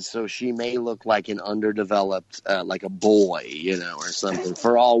Hollywood, so she may look like an underdeveloped, like a boy, or something.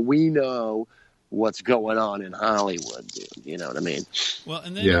 For all we know, what's going on in Hollywood, dude. You know what I mean? Well,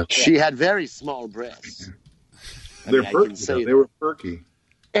 and then she had very small breasts. They're perky. They were perky.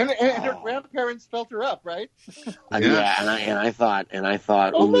 And her grandparents felt her up, right? And I thought,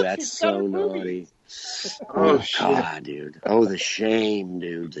 ooh, that's so naughty. Oh God, dude. Oh, the shame,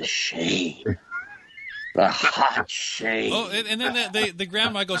 dude. The shame. The hot shame. Oh, and then the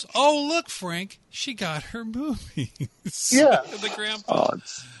grandma goes, "Oh, look, Frank, she got her movies." Yeah. The grandpa.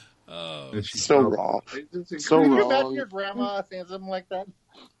 It's so wrong. So wrong. Can you wrong. imagine your grandma saying something like that?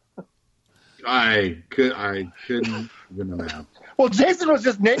 I couldn't even imagine. Well, Jason was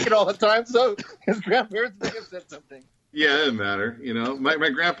just naked all the time, so his grandparents may have said something. Yeah, it doesn't matter. My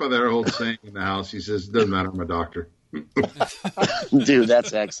grandfather holds saying in the house. He says, "Doesn't matter. I'm a doctor." Dude,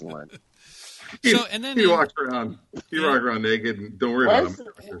 that's excellent. He walks around naked, and don't worry about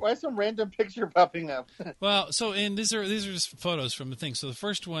him. Why is some random picture popping up? Well, and these are just photos from the thing. So the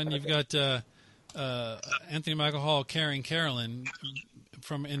first one, you've got Anthony Michael Hall carrying Carolyn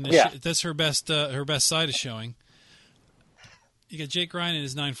that's her best side is showing. You got Jake Ryan in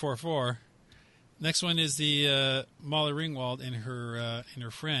his 944. Next one is the Molly Ringwald and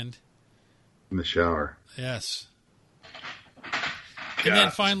her friend in the shower. Yes. And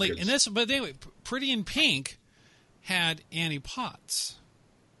then finally, but anyway, Pretty in Pink had Annie Potts.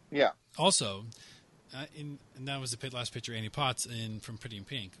 Yeah. Also, and that was the last picture, Annie Potts from Pretty in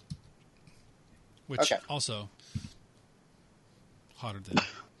Pink, which also hotter than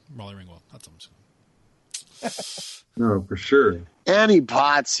Molly Ringwald. That's what I'm saying. No, for sure. Annie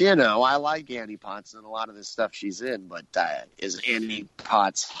Potts, I like Annie Potts and a lot of the stuff she's in, but is Annie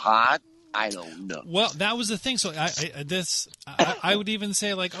Potts hot? I don't know. Well, that was the thing. So I would even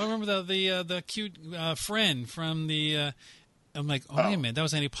say like, I remember the cute friend from the. I'm like, wait a minute, that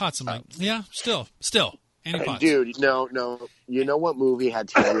was Annie Potts. I'm like, yeah, still Annie Potts. Dude, no. You know what movie had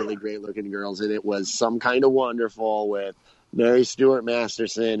two really great looking girls in it? Was Some Kind of Wonderful with Mary Stuart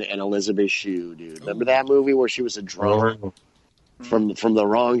Masterson and Elizabeth Shue, dude. Remember that movie where she was a drummer from the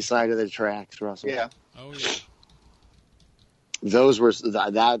wrong side of the tracks, Russell? Yeah. Oh yeah. Those were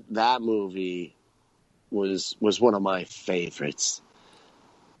that movie was one of my favorites.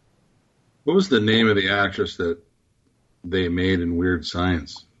 What was the name of the actress that they made in Weird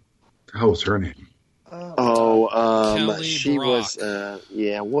Science? How was her name? Kelly she Brock. was.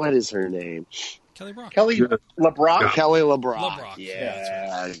 What is her name? Kelly Brock. Kelly LeBrock. Kelly LeBrock. LeBrock.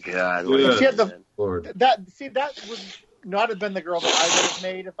 Yeah, God. Yeah. She had the Lord. that would not have been the girl that I would have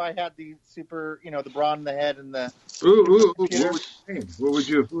made if I had the super, the bra in the head and the. Ooh, Peter. what would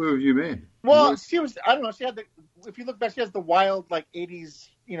you made? Well, she was. I don't know. She had the. If you look back, she has the wild '80s,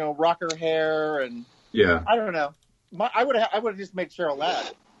 rocker hair, and Yeah. I don't know. I would have just made Cheryl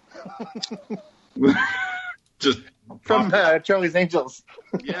Ladd Just from Charlie's Angels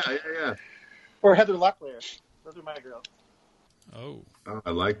yeah. or Heather Locklear. Those are my girls. Oh. Oh, I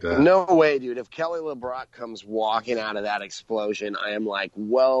like that. No way, dude. If Kelly LeBrock comes walking out of that explosion, I am like,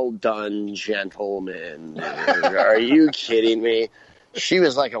 well done, gentlemen. Dude. Are you kidding me? She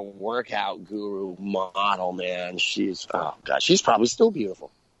was like a workout guru model, man. She's probably still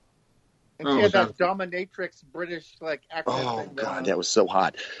beautiful. And she had that dominatrix British accent. Oh, thing God, that was so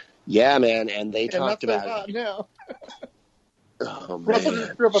hot. Yeah, man, and they and talked that's about it. no. Oh, Russell man.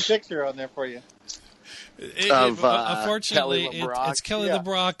 just threw up a picture on there for you. Unfortunately, Kelly LeBrock. it's Kelly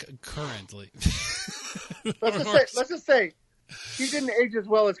LeBrock currently. Let's just say she didn't age as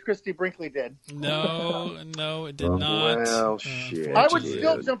well as Christy Brinkley did. No, it did Oh, not. well, shit. I would Dude.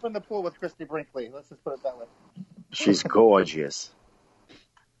 still jump in the pool with Christy Brinkley. Let's just put it that way. She's gorgeous.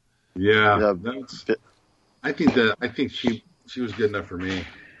 Yeah. The- I think she was good enough for me.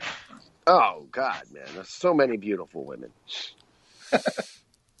 Oh, God, man. There's so many beautiful women.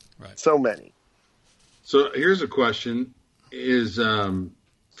 Right. So many. So here's a question: Is Molly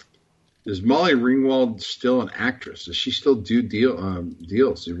Ringwald still an actress? Does she still do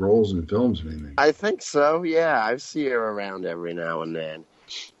deals, roles in films, or anything? I think so, yeah. I see her around every now and then.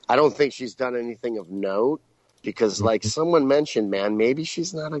 I don't think she's done anything of note because, like someone mentioned, man, maybe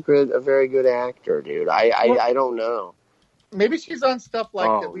she's not a very good actor, dude. I don't know. Maybe she's on stuff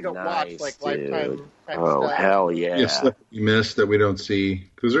that we don't nice, watch, dude. Lifetime type Oh, stuff. hell yeah. Yeah, stuff we missed that we don't see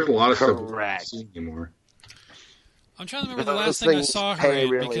because there's a lot of stuff we don't Correct. see anymore. I'm trying to remember the Those last thing I things saw her pay in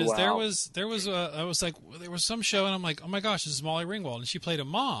really because there well. was I was like there was some show and I'm like, oh my gosh, this is Molly Ringwald and she played a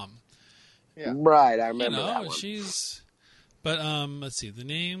mom. Yeah. Right, I remember that one. She's. But let's see the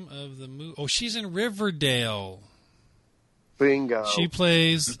name of the movie. Oh, she's in Riverdale. Bingo. She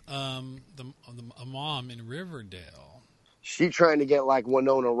plays a mom in Riverdale. She trying to get like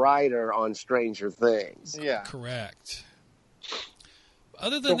Winona Ryder on Stranger Things. Yeah. Correct.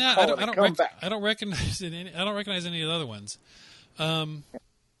 Other than Don't that, call it a comeback. I don't recognize any. I don't recognize any of the other ones.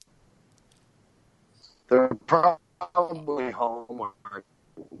 They're probably Hallmark.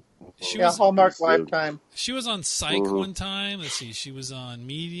 She Yeah, was Hallmark Lifetime. she was on Psych one time. Let's see, she was on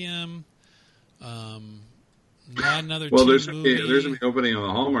Medium. Not another Well, teen there's movie. an opening on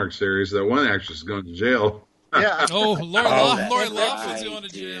the Hallmark series that one actress is going to jail. Yeah. Oh, Lori that's Loughlin's right, going to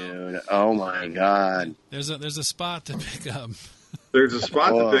jail. dude. Oh my God. There's a spot to pick up. There's a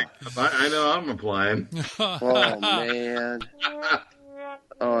spot Oh. to pick up. I know I'm applying. Oh man.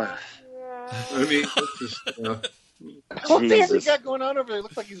 Oh, I mean, it's just, What's Andy Jesus. got going on over there? It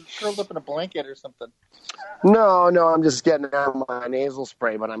looks like he's curled up in a blanket or something. No, I'm just getting out my nasal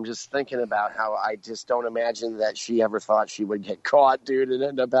spray, but I'm just thinking about how I just don't imagine that she ever thought she would get caught, dude, and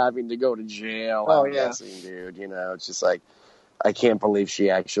end up having to go to jail. Oh, I'm yeah. guessing, dude. It's just like, I can't believe she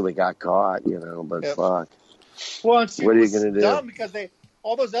actually got caught, but Yep. fuck. Well, and she What are you was gonna do? dumb because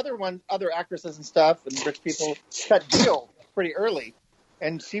all those other actresses and stuff and rich people cut deal pretty early,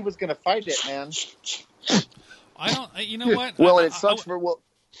 and she was going to fight it, man. I don't. You know what? Well, it sucks for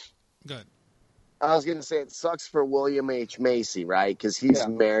Good. I was going to say it sucks for William H. Macy, right? Because he's Yeah.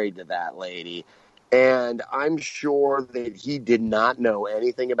 married to that lady. And I'm sure that he did not know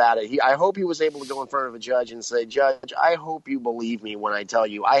anything about it. I hope he was able to go in front of a judge and say, Judge, I hope you believe me when I tell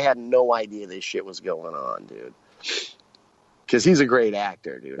you I had no idea this shit was going on, dude. Because he's a great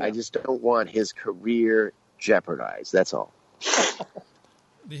actor, dude. Yeah. I just don't want his career jeopardized. That's all.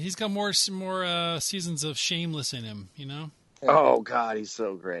 He's got more seasons of Shameless in him. Yeah. Oh, God, he's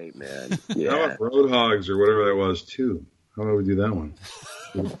so great, man. how Yeah. about Roadhogs or whatever that was, too? How about we do that one?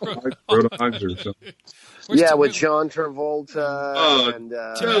 Roadhogs or something. Yeah, with John Travolta Oh, and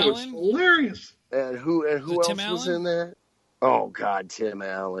Tim That was Allen? hilarious. who else Tim was Allen? in there? Oh God, Tim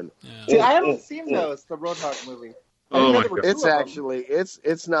Allen. Yeah. See, I haven't seen those, the Roadhog movie. I Oh, didn't know my there were God. It's two of them. actually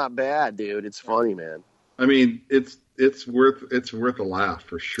it's not bad, dude. It's funny, man. I mean, it's worth a laugh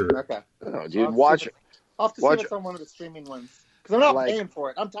for sure. Okay. Oh, dude, watch it. I'll have to see Watch what's on one of the streaming ones. Because I'm not Like- paying for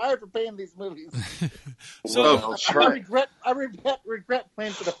it. I'm tired of paying these movies. So, Well, I try. regret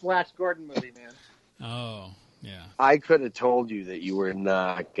paying for the Flash Gordon movie, man. oh, yeah. I could have told you that you were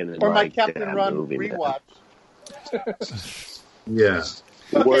not gonna Or my like Captain that Ron movie, man. rewatch. Yeah.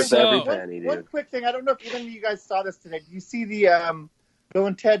 Worth So- every One, penny, one dude. quick thing. I don't know if either of you guys saw this today. Did you see the Bill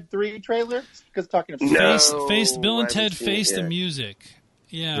and Ted 3 trailer? Because talking of No. Bill and I haven't Ted seen it Face the yet. Music.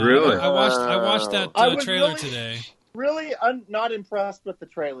 Yeah, Really? I watched that I was trailer really- today. really not impressed with the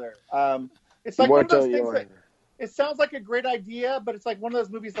trailer. It's like one What of those don't you things that it sounds like a great idea, but it's like one of those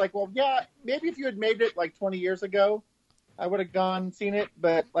movies like, well, yeah, maybe if you had made it like 20 years ago, I would have gone and seen it.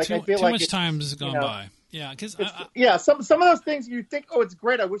 But like, I feel Too like much it's, time has gone you know, by. Yeah, because yeah, some of those things you think, oh, it's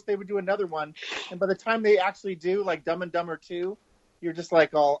great. I wish they would do another one. And by the time they actually do, like Dumb and Dumber 2, you're just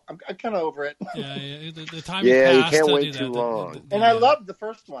like, oh, I'm kind of over it. the time Yeah, you passed can't to wait do that, too long. And I loved the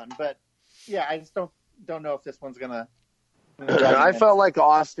first one, but yeah, I just don't know if this one's gonna. I felt like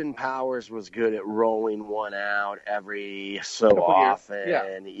Austin Powers was good at rolling one out every so Couple years.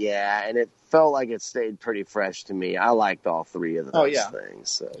 often. Yeah, and it felt like it stayed pretty fresh to me. I liked all three of those things.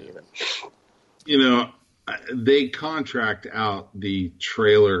 So, They contract out the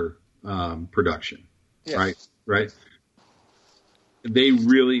trailer production, Yes. right? They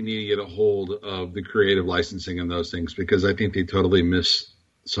really need to get a hold of the creative licensing and those things because I think they totally miss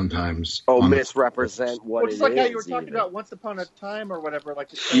sometimes. Misrepresent what Well, it just like is. how you were talking even. about Once Upon a Time or whatever, like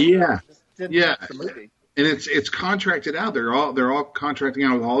the Yeah. trailer just didn't Yeah. match the movie. And it's contracted out. They're all contracting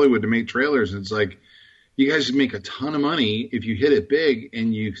out with Hollywood to make trailers, and it's like you guys make a ton of money if you hit it big,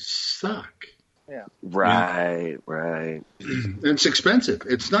 and you suck. Right. And it's expensive.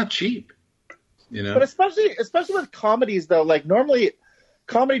 It's not cheap. But especially with comedies though, like normally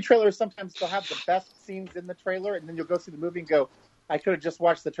comedy trailers sometimes they'll have the best scenes in the trailer, and then you'll go see the movie and go, I could have just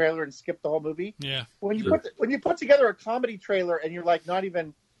watched the trailer and skipped the whole movie. Yeah. When you put together a comedy trailer and you're like not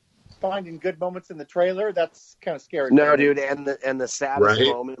even finding good moments in the trailer, that's kind of scary. No, dude, and the saddest Right.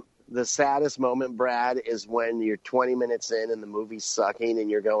 moment. The saddest moment, Brad, is when you're 20 minutes in and the movie's sucking and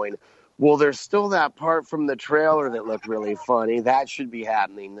you're going, well, there's still that part from the trailer that looked really funny. That should be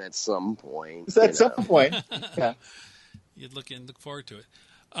happening at some point. At some point. Yeah. You'd look forward to it.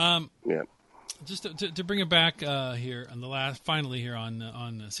 Yeah. Just to bring it back here on the finally here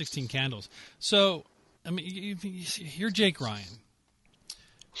on 16 Candles. So, I mean, you're Jake Ryan.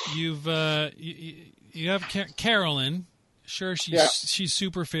 You've you have Carolyn. Sure, she's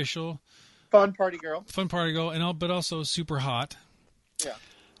superficial, Fun party girl. but also super hot. Yeah.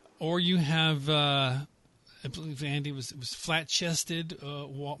 Or you have, I believe Andy was flat-chested,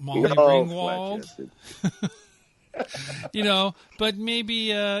 Molly Ringwald. Flat-chested. But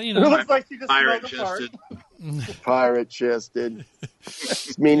maybe It looks like she just Pirate smelled the part. chested. Pirate chested.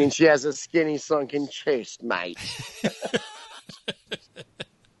 Meaning she has a skinny sunken chest, mate.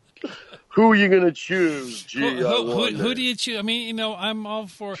 Who are you going to choose? Gee, I who wonder. do you choose? I mean, I'm all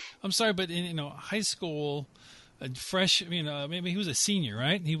for. I'm sorry, but in high school, fresh. Maybe he was a senior,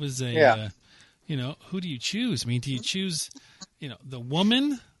 right? He was a. Who do you choose? I mean, do you choose, the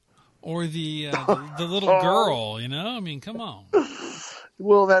woman or the little girl? I mean, come on.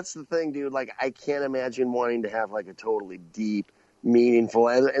 Well, that's the thing, dude. Like, I can't imagine wanting to have like a totally deep, meaningful,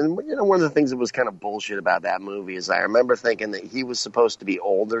 and one of the things that was kind of bullshit about that movie is I remember thinking that he was supposed to be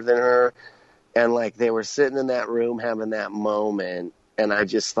older than her, and like they were sitting in that room having that moment, and I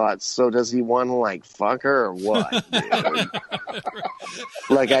just thought, so does he want to like fuck her or what, dude?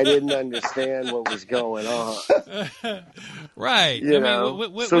 Like I didn't understand what was going on. Right. You I know?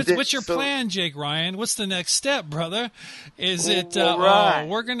 mean, what's your So- plan, Jake Ryan? What's the next step, brother? Is it right.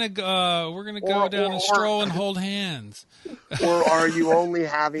 we're gonna go down and stroll and hold hands? Or are you only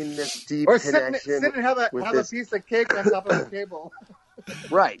having this deep Or sit connection? and have a with this- piece of cake on top of the table.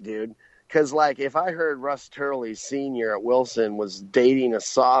 Right, dude. Because, like, if I heard Russ Turley Sr. at Wilson was dating a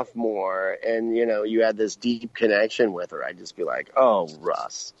sophomore and, you had this deep connection with her, I'd just be like, oh,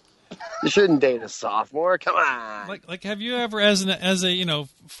 Russ, you shouldn't date a sophomore. Come on. Like, have you ever, as a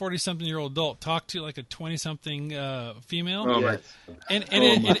 40-something-year-old adult, talked to like a 20-something female? Oh, Yeah. And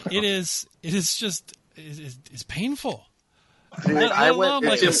it is it's painful. Dude, Let I alone went.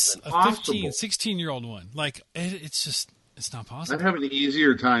 like a It's 15, impossible. 16-year-old one. Like it's not possible. I'd have an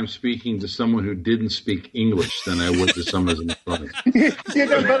easier time speaking to someone who didn't speak English than I would to someone who's in front of me. You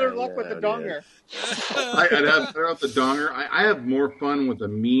have better luck with the donger. I'd have better out the donger. I have more fun with a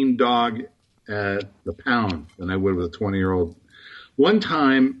mean dog at the pound than I would with a 20-year-old. One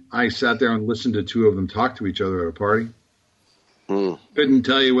time, I sat there and listened to two of them talk to each other at a party. Mm. Couldn't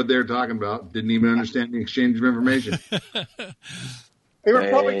tell you what they were talking about. Didn't even understand the exchange of information. They were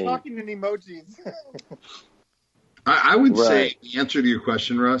probably Dang. talking in emojis. I would say, Right. the answer to your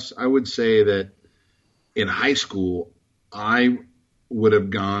question, Russ, I would say that in high school, I would have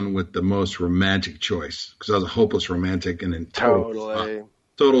gone with the most romantic choice because I was a hopeless romantic and in total Totally.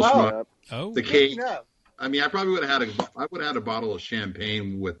 schmuck. Wow. Schmuck. Yep. Oh, The cake. Speaking of, I mean, I probably would have had a bottle of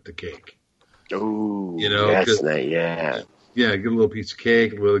champagne with the cake. Ooh, You know, that's 'cause- nice. Yeah. Yeah, get a little piece of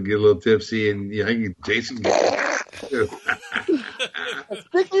cake, get a little tipsy, and Jason.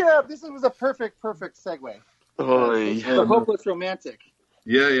 Speaking of, this was a perfect segue. Oy. The hopeless romantic.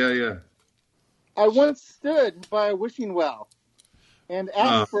 Yeah. I once stood by a wishing well and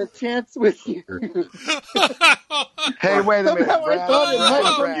asked for a chance with you. Hey, wait a minute, Somehow I Brad. thought it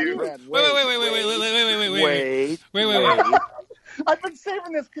might Brad, be Brad, Wait. wait. I've been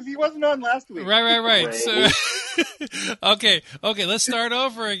saving this because he wasn't on last week. Right. So, okay. Let's start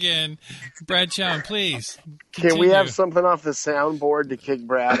over again. Brad Chown, please. Can we continue. have something off the soundboard to kick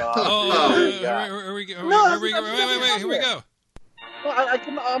Brad off? Here we go. No, Wait. Here we go. Well,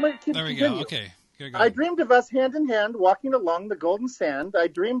 I'm going to There we continue. go. Okay. Good. I dreamed of us hand in hand walking along the golden sand. I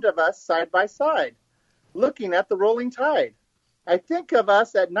dreamed of us side by side, looking at the rolling tide. I think of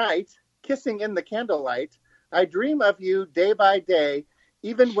us at night, kissing in the candlelight. I dream of you day by day,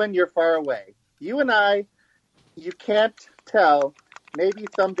 even when you're far away. You and I, you can't tell. Maybe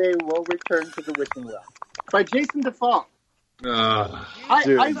someday we'll return to the wishing well. By Jason Default. Dude,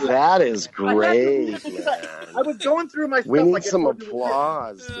 that is great, man. I was going through my stuff. We need like I some told you we did.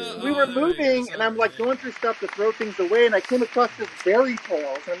 applause, dude. We were moving, and I'm like going through stuff to throw things away, and I came across this berry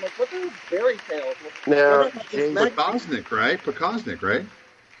tales. And I'm like, what are these berry tales? Now, Jason, Pecosnik, right?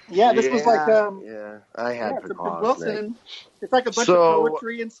 yeah, this was like I had it's Pecosnik. Wilson. It's like a bunch of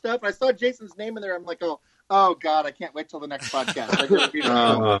poetry and stuff. I saw Jason's name in there. I'm like, oh God, I can't wait till the next podcast. I gotta read it.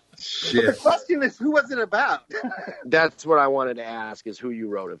 But Shit. the question is, who was it about? That's what I wanted to ask: is who you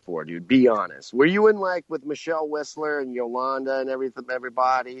wrote it for, dude? Be honest. Were you in like with Michelle Whistler and Yolanda and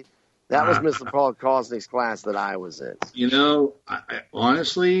everybody? That was Mr. Paul Kosnick's class that I was in. You know, I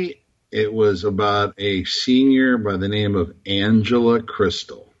honestly, it was about a senior by the name of Angela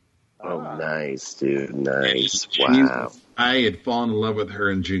Crystal. Oh, nice, dude. Nice. She- Wow. I had fallen in love with her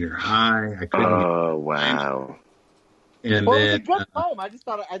in junior high. I couldn't. Oh, wow. And Well, it then was a good time. I just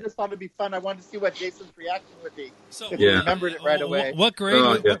thought it'd be fun. I wanted to see what Jason's reaction would be. So, If you remembered it right away. What grade?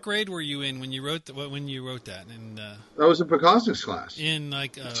 Oh, yeah. What grade were you in when you wrote that? And that was a Pecosnik's class. in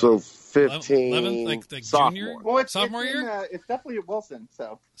like So 15, 11th, like sophomore. junior, Well, it's sophomore in, year, it's definitely a Wilson.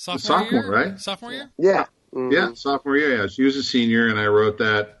 So sophomore year, right? Sophomore year. Yeah. Mhm. Yeah, sophomore year. Yeah, she was a senior, and I wrote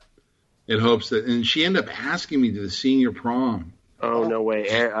that in hopes that. And she ended up asking me to the senior prom. Oh, no way.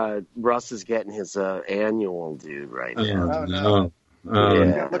 Russ is getting his annual, dude, right now. Oh, no. Yeah.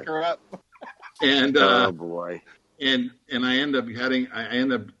 you gotta look her up. And Oh, boy. and I end up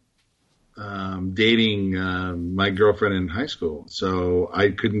dating my girlfriend in high school, so I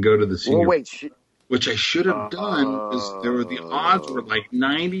couldn't go to the senior. Well, wait. Which I should have done because the odds were like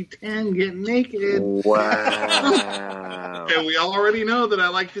 90-10 getting naked. Wow. And we already know that I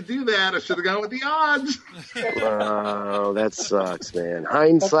like to do that. I should have gone with the odds. Wow, that sucks, man.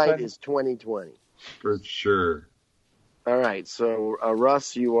 Hindsight is 20/20. For sure. All right, so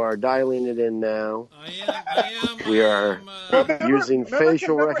Russ, you are dialing it in now. I am. We are using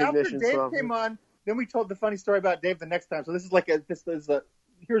facial remember recognition after Dave software. came on, then we told the funny story about Dave the next time. So this is like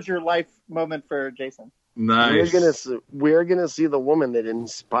here's your life moment for Jason. Nice. We're gonna see the woman that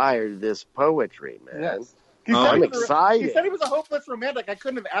inspired this poetry, man. Yes. I'm excited. He said he was a hopeless romantic. I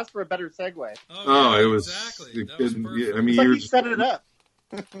couldn't have asked for a better segue. Oh, it was exactly. it That was couldn't- perfect. I mean, It's like he yours. set it up.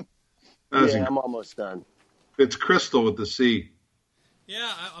 I'm almost done. It's Crystal with the C.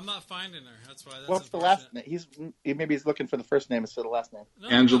 Yeah, I'm not finding her. That's why. That's What's the unfortunate. last name? Maybe he's looking for the first name instead of the last name. No,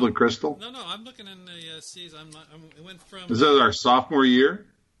 Angela Crystal. No, I'm looking in the C's. It went from Is that our sophomore year?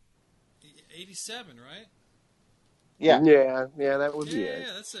 87, right? Yeah. Yeah, that would be Yeah, it.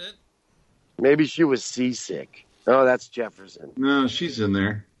 that's it. Maybe she was seasick. Oh, that's Jefferson. No, she's in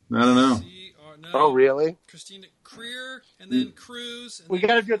there. I don't know. No, Oh, really? Christina Creer, and then Cruz. And We then,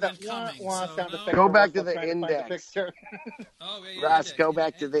 got to do and that then Cummings, wah so sound no. effect. Go back to I'm the trying find index. picture. Oh, Ross, go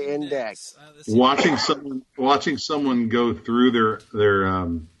back to the index. Let's see. Watching someone go through their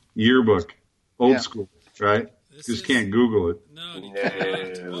yearbook, old Yeah. school, right? This Just is- can't Google it. No, you No.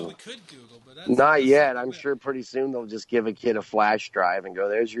 can't. Well, we could Google, but that's Not yet. I'm sure pretty soon they'll just give a kid a flash drive and go,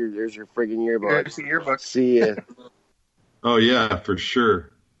 "There's your friggin' yearbook. There's the yearbook. See ya." Oh yeah, for sure.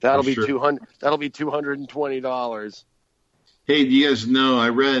 That'll For be sure. $220. Hey, do you guys know? I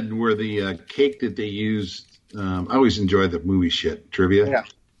read where the cake that they used. I always enjoy the movie shit trivia. Yeah.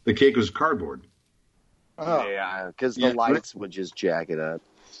 The cake was cardboard. Oh. Yeah, because Yeah. the lights would just jack it up.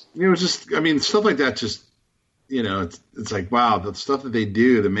 It was just. I mean, stuff like that. Just it's like wow, the stuff that they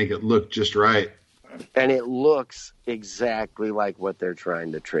do to make it look just right. And it looks exactly like what they're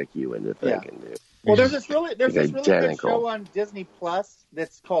trying to trick you into thinking, dude. Well, there's this really good Identical. show on Disney Plus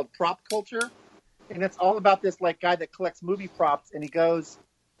that's called Prop Culture, and it's all about this like guy that collects movie props, and he goes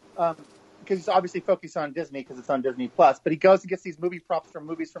because he's obviously focused on Disney because it's on Disney Plus, but he goes and gets these movie props from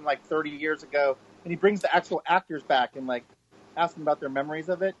movies from like 30 years ago, and he brings the actual actors back and like asks them about their memories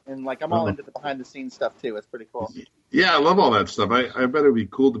of it, and like I'm all into the behind the scenes stuff too. It's pretty cool. Yeah, I love all that stuff. I bet it'd be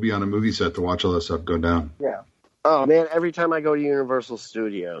cool to be on a movie set to watch all that stuff go down. Yeah. Oh, man, every time I go to Universal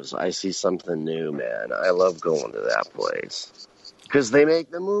Studios, I see something new, man. I love going to that place. Because they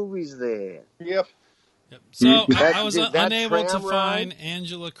make the movies there. Yep. So That- I was dude, that unable to tram find ride-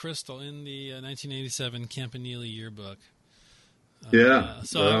 Angela Crystal in the 1987 Campanile yearbook. Yeah.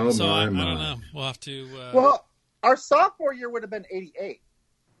 So Oh, I don't my. know. We'll have to. Well, our sophomore year would have been 88,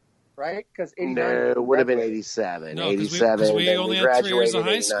 right? Because 89. No, it would have been 87. no, because 87. we then only had 3 years of high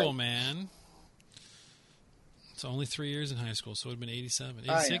graduated 89. school, man. It's only 3 years in high school, so it would have been 87.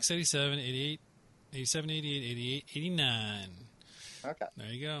 86, 87, 88, 87, 88, 88, 89. Okay. There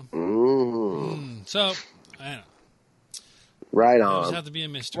you go. Mm, So, I don't know. right It'll just on. have to be a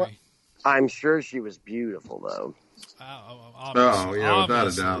mystery. I'm sure she was beautiful, though. Obviously, yeah, without a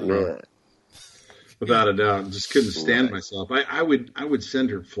obviously. doubt. Yeah. Without a doubt. Just couldn't stand Right. myself. I would send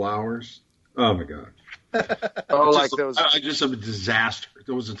her flowers. Oh my God. Oh, like Just- those. I just am a disaster.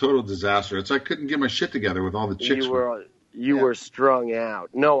 It was a total disaster. It's like I couldn't get my shit together with all the chicks. You were strung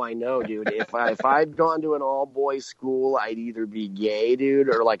out. No, I know, dude. If I'd gone to an all boys school, I'd either be gay,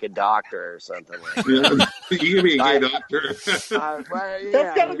 dude, or like a doctor or something like that. You can be a gay doctor. That's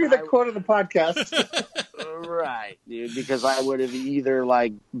got to be the quote of the podcast. Right, dude, because I would have either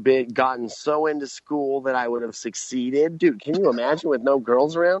like gotten so into school that I would have succeeded. Dude, can you imagine with no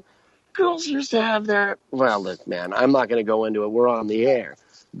girls around? Girls used to have their, well, look, man, I'm not going to go into it. We're on the air.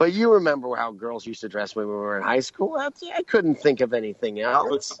 But you remember how girls used to dress when we were in high school? I couldn't think of anything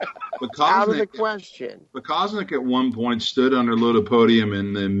else. Out of the question. Kosnick at one point stood on her little podium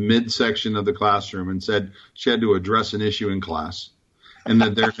in the midsection of the classroom and said she had to address an issue in class and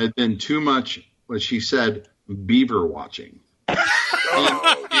that there had been too much, what she said, beaver watching.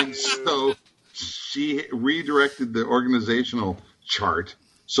 And so she redirected the organizational chart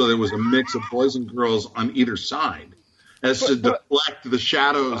so there was a mix of boys and girls on either side as to deflect the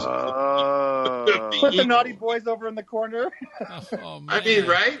shadows. Put the naughty boys over in the corner. Oh, man. I mean,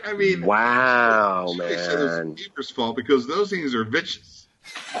 right? I mean, Wow, they said it was man. beaver's fault because those things are vicious.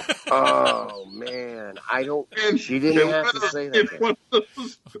 Oh, man. I don't, And she didn't if have one to of say those- if that. one of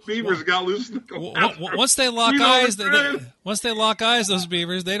those beavers got loose in the Once they lock You know, eyes, it's once they lock eyes, those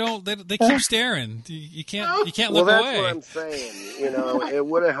beavers, they keep staring. You can't Well, look that's away. what I'm saying. You know, it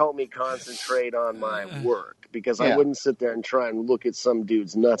would have helped me concentrate on my work because I Yeah. wouldn't sit there and try and look at some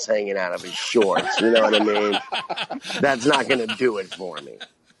dude's nuts hanging out of his shorts. You know what I mean? That's not going to do it for me.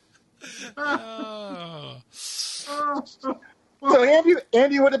 Oh. So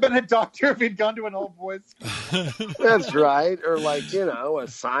Andy would have been a doctor if he'd gone to an old boys school. That's right. Or like, you know, a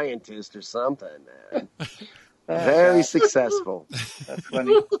scientist or something, man. Very successful. That's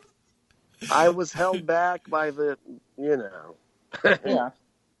funny. I was held back by the, you know. Yeah.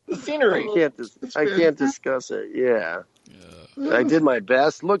 The scenery. I can't discuss it. Yeah. I did my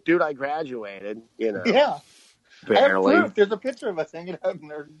best. Look, dude, I graduated, you know. Yeah. I have Barely. proof. There's a picture of us hanging out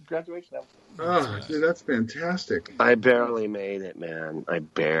in our graduation album. Oh, dude, that's fantastic. I barely made it, man. I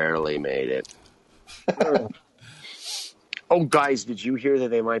barely made it. Oh, guys, did you hear that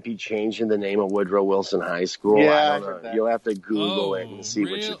they might be changing the name of Woodrow Wilson High School? Yeah, I I don't heard know. that. You'll have to Google it and see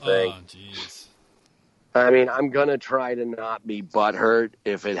what you think. Oh, jeez. I mean, I'm going to try to not be butthurt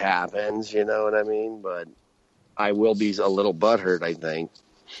if it happens, you know what I mean? But I will be a little butthurt, I think.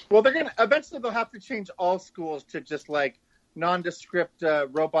 Well, they're gonna eventually they'll have to change all schools to just like nondescript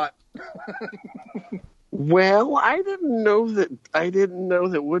robot. Well, I didn't know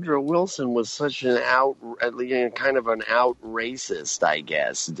that Woodrow Wilson was such an kind of an out racist, I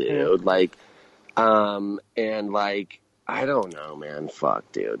guess, dude. Like, and like, I don't know, man.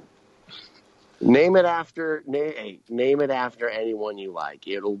 Fuck, dude. Name it after anyone you like.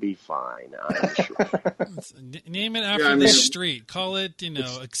 It'll be fine. I'm sure. Name it after Yeah, I the mean, street. Call it,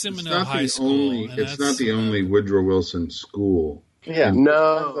 It's Eximino not High the School. only. and It's that's, not the only Woodrow Wilson school. Yeah.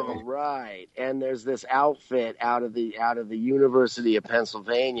 No, right. And there's this outfit out of the University of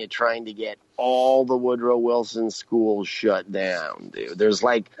Pennsylvania trying to get all the Woodrow Wilson schools shut down, dude. There's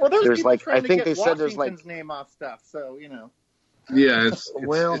like Well, there's people like trying I to think get they said there's like Washington's name off stuff. So you know. Yeah, it's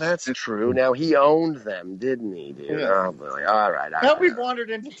well, that's true. Now he owned them, didn't he, dude? Yeah. Oh boy. All right. Now we've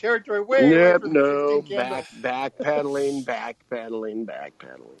wandered into territory way. away Yep, from the no, 16 candles. backpedaling.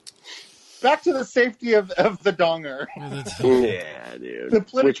 Back to the safety of the donger. Yeah, dude. The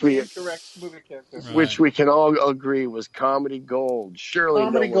politically Which incorrect movie character. Right. which we can all agree was comedy gold. Surely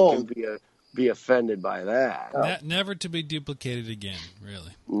Comedy no one gold. can be a be offended by that. Never to be duplicated again.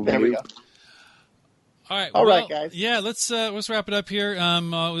 Really. There we go. All right. All well, right, guys. Yeah, let's wrap it up here.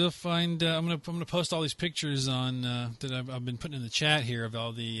 We'll find. I'm gonna post all these pictures on that I've been putting in the chat here of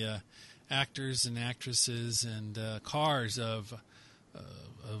all the actors and actresses and cars of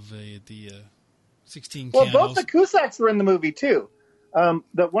the 16 Well, Candles. both the Cusacks were in the movie too. One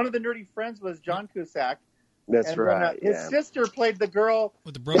of the nerdy friends was John Cusack. That's and right. Then, his sister played the girl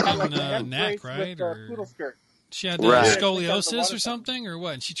with the broken like the neck, brace right? with the poodle skirt. She had Right. scoliosis or something, or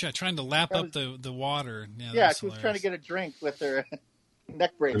what? She trying to lap up the water. Yeah, she was trying to get a drink with her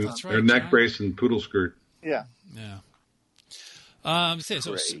neck brace. That's right. Her neck brace and poodle skirt. Yeah. So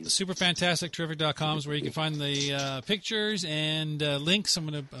superfantasticterrific.com is where you can find the pictures and links. I'm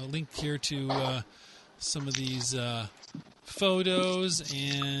going to link here to some of these photos,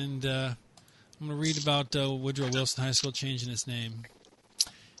 and I'm going to read about Woodrow Wilson High School changing its name.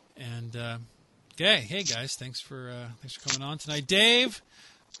 And hey guys, thanks for coming on tonight. Dave,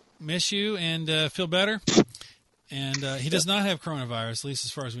 miss you and feel better. And he does not have coronavirus, at least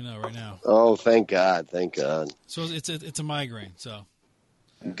as far as we know right now. Oh, thank God! Thank God. So it's a migraine. So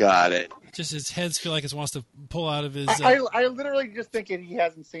got it. Just his head feel like it wants to pull out of his. I literally just think he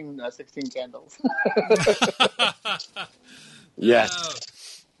hasn't seen 16 Candles.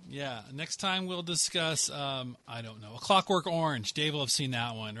 Yes. Yeah. Next time we'll discuss. I don't know, A Clockwork Orange. Dave will have seen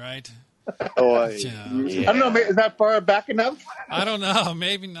that one, right? Oh, Yeah. I don't know. Is that far back enough? I don't know.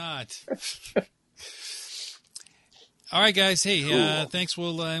 Maybe not. All right, guys. Hey, Cool. thanks.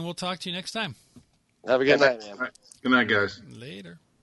 We'll talk to you next time. Have a good night, man. All right. Good night, guys. Later.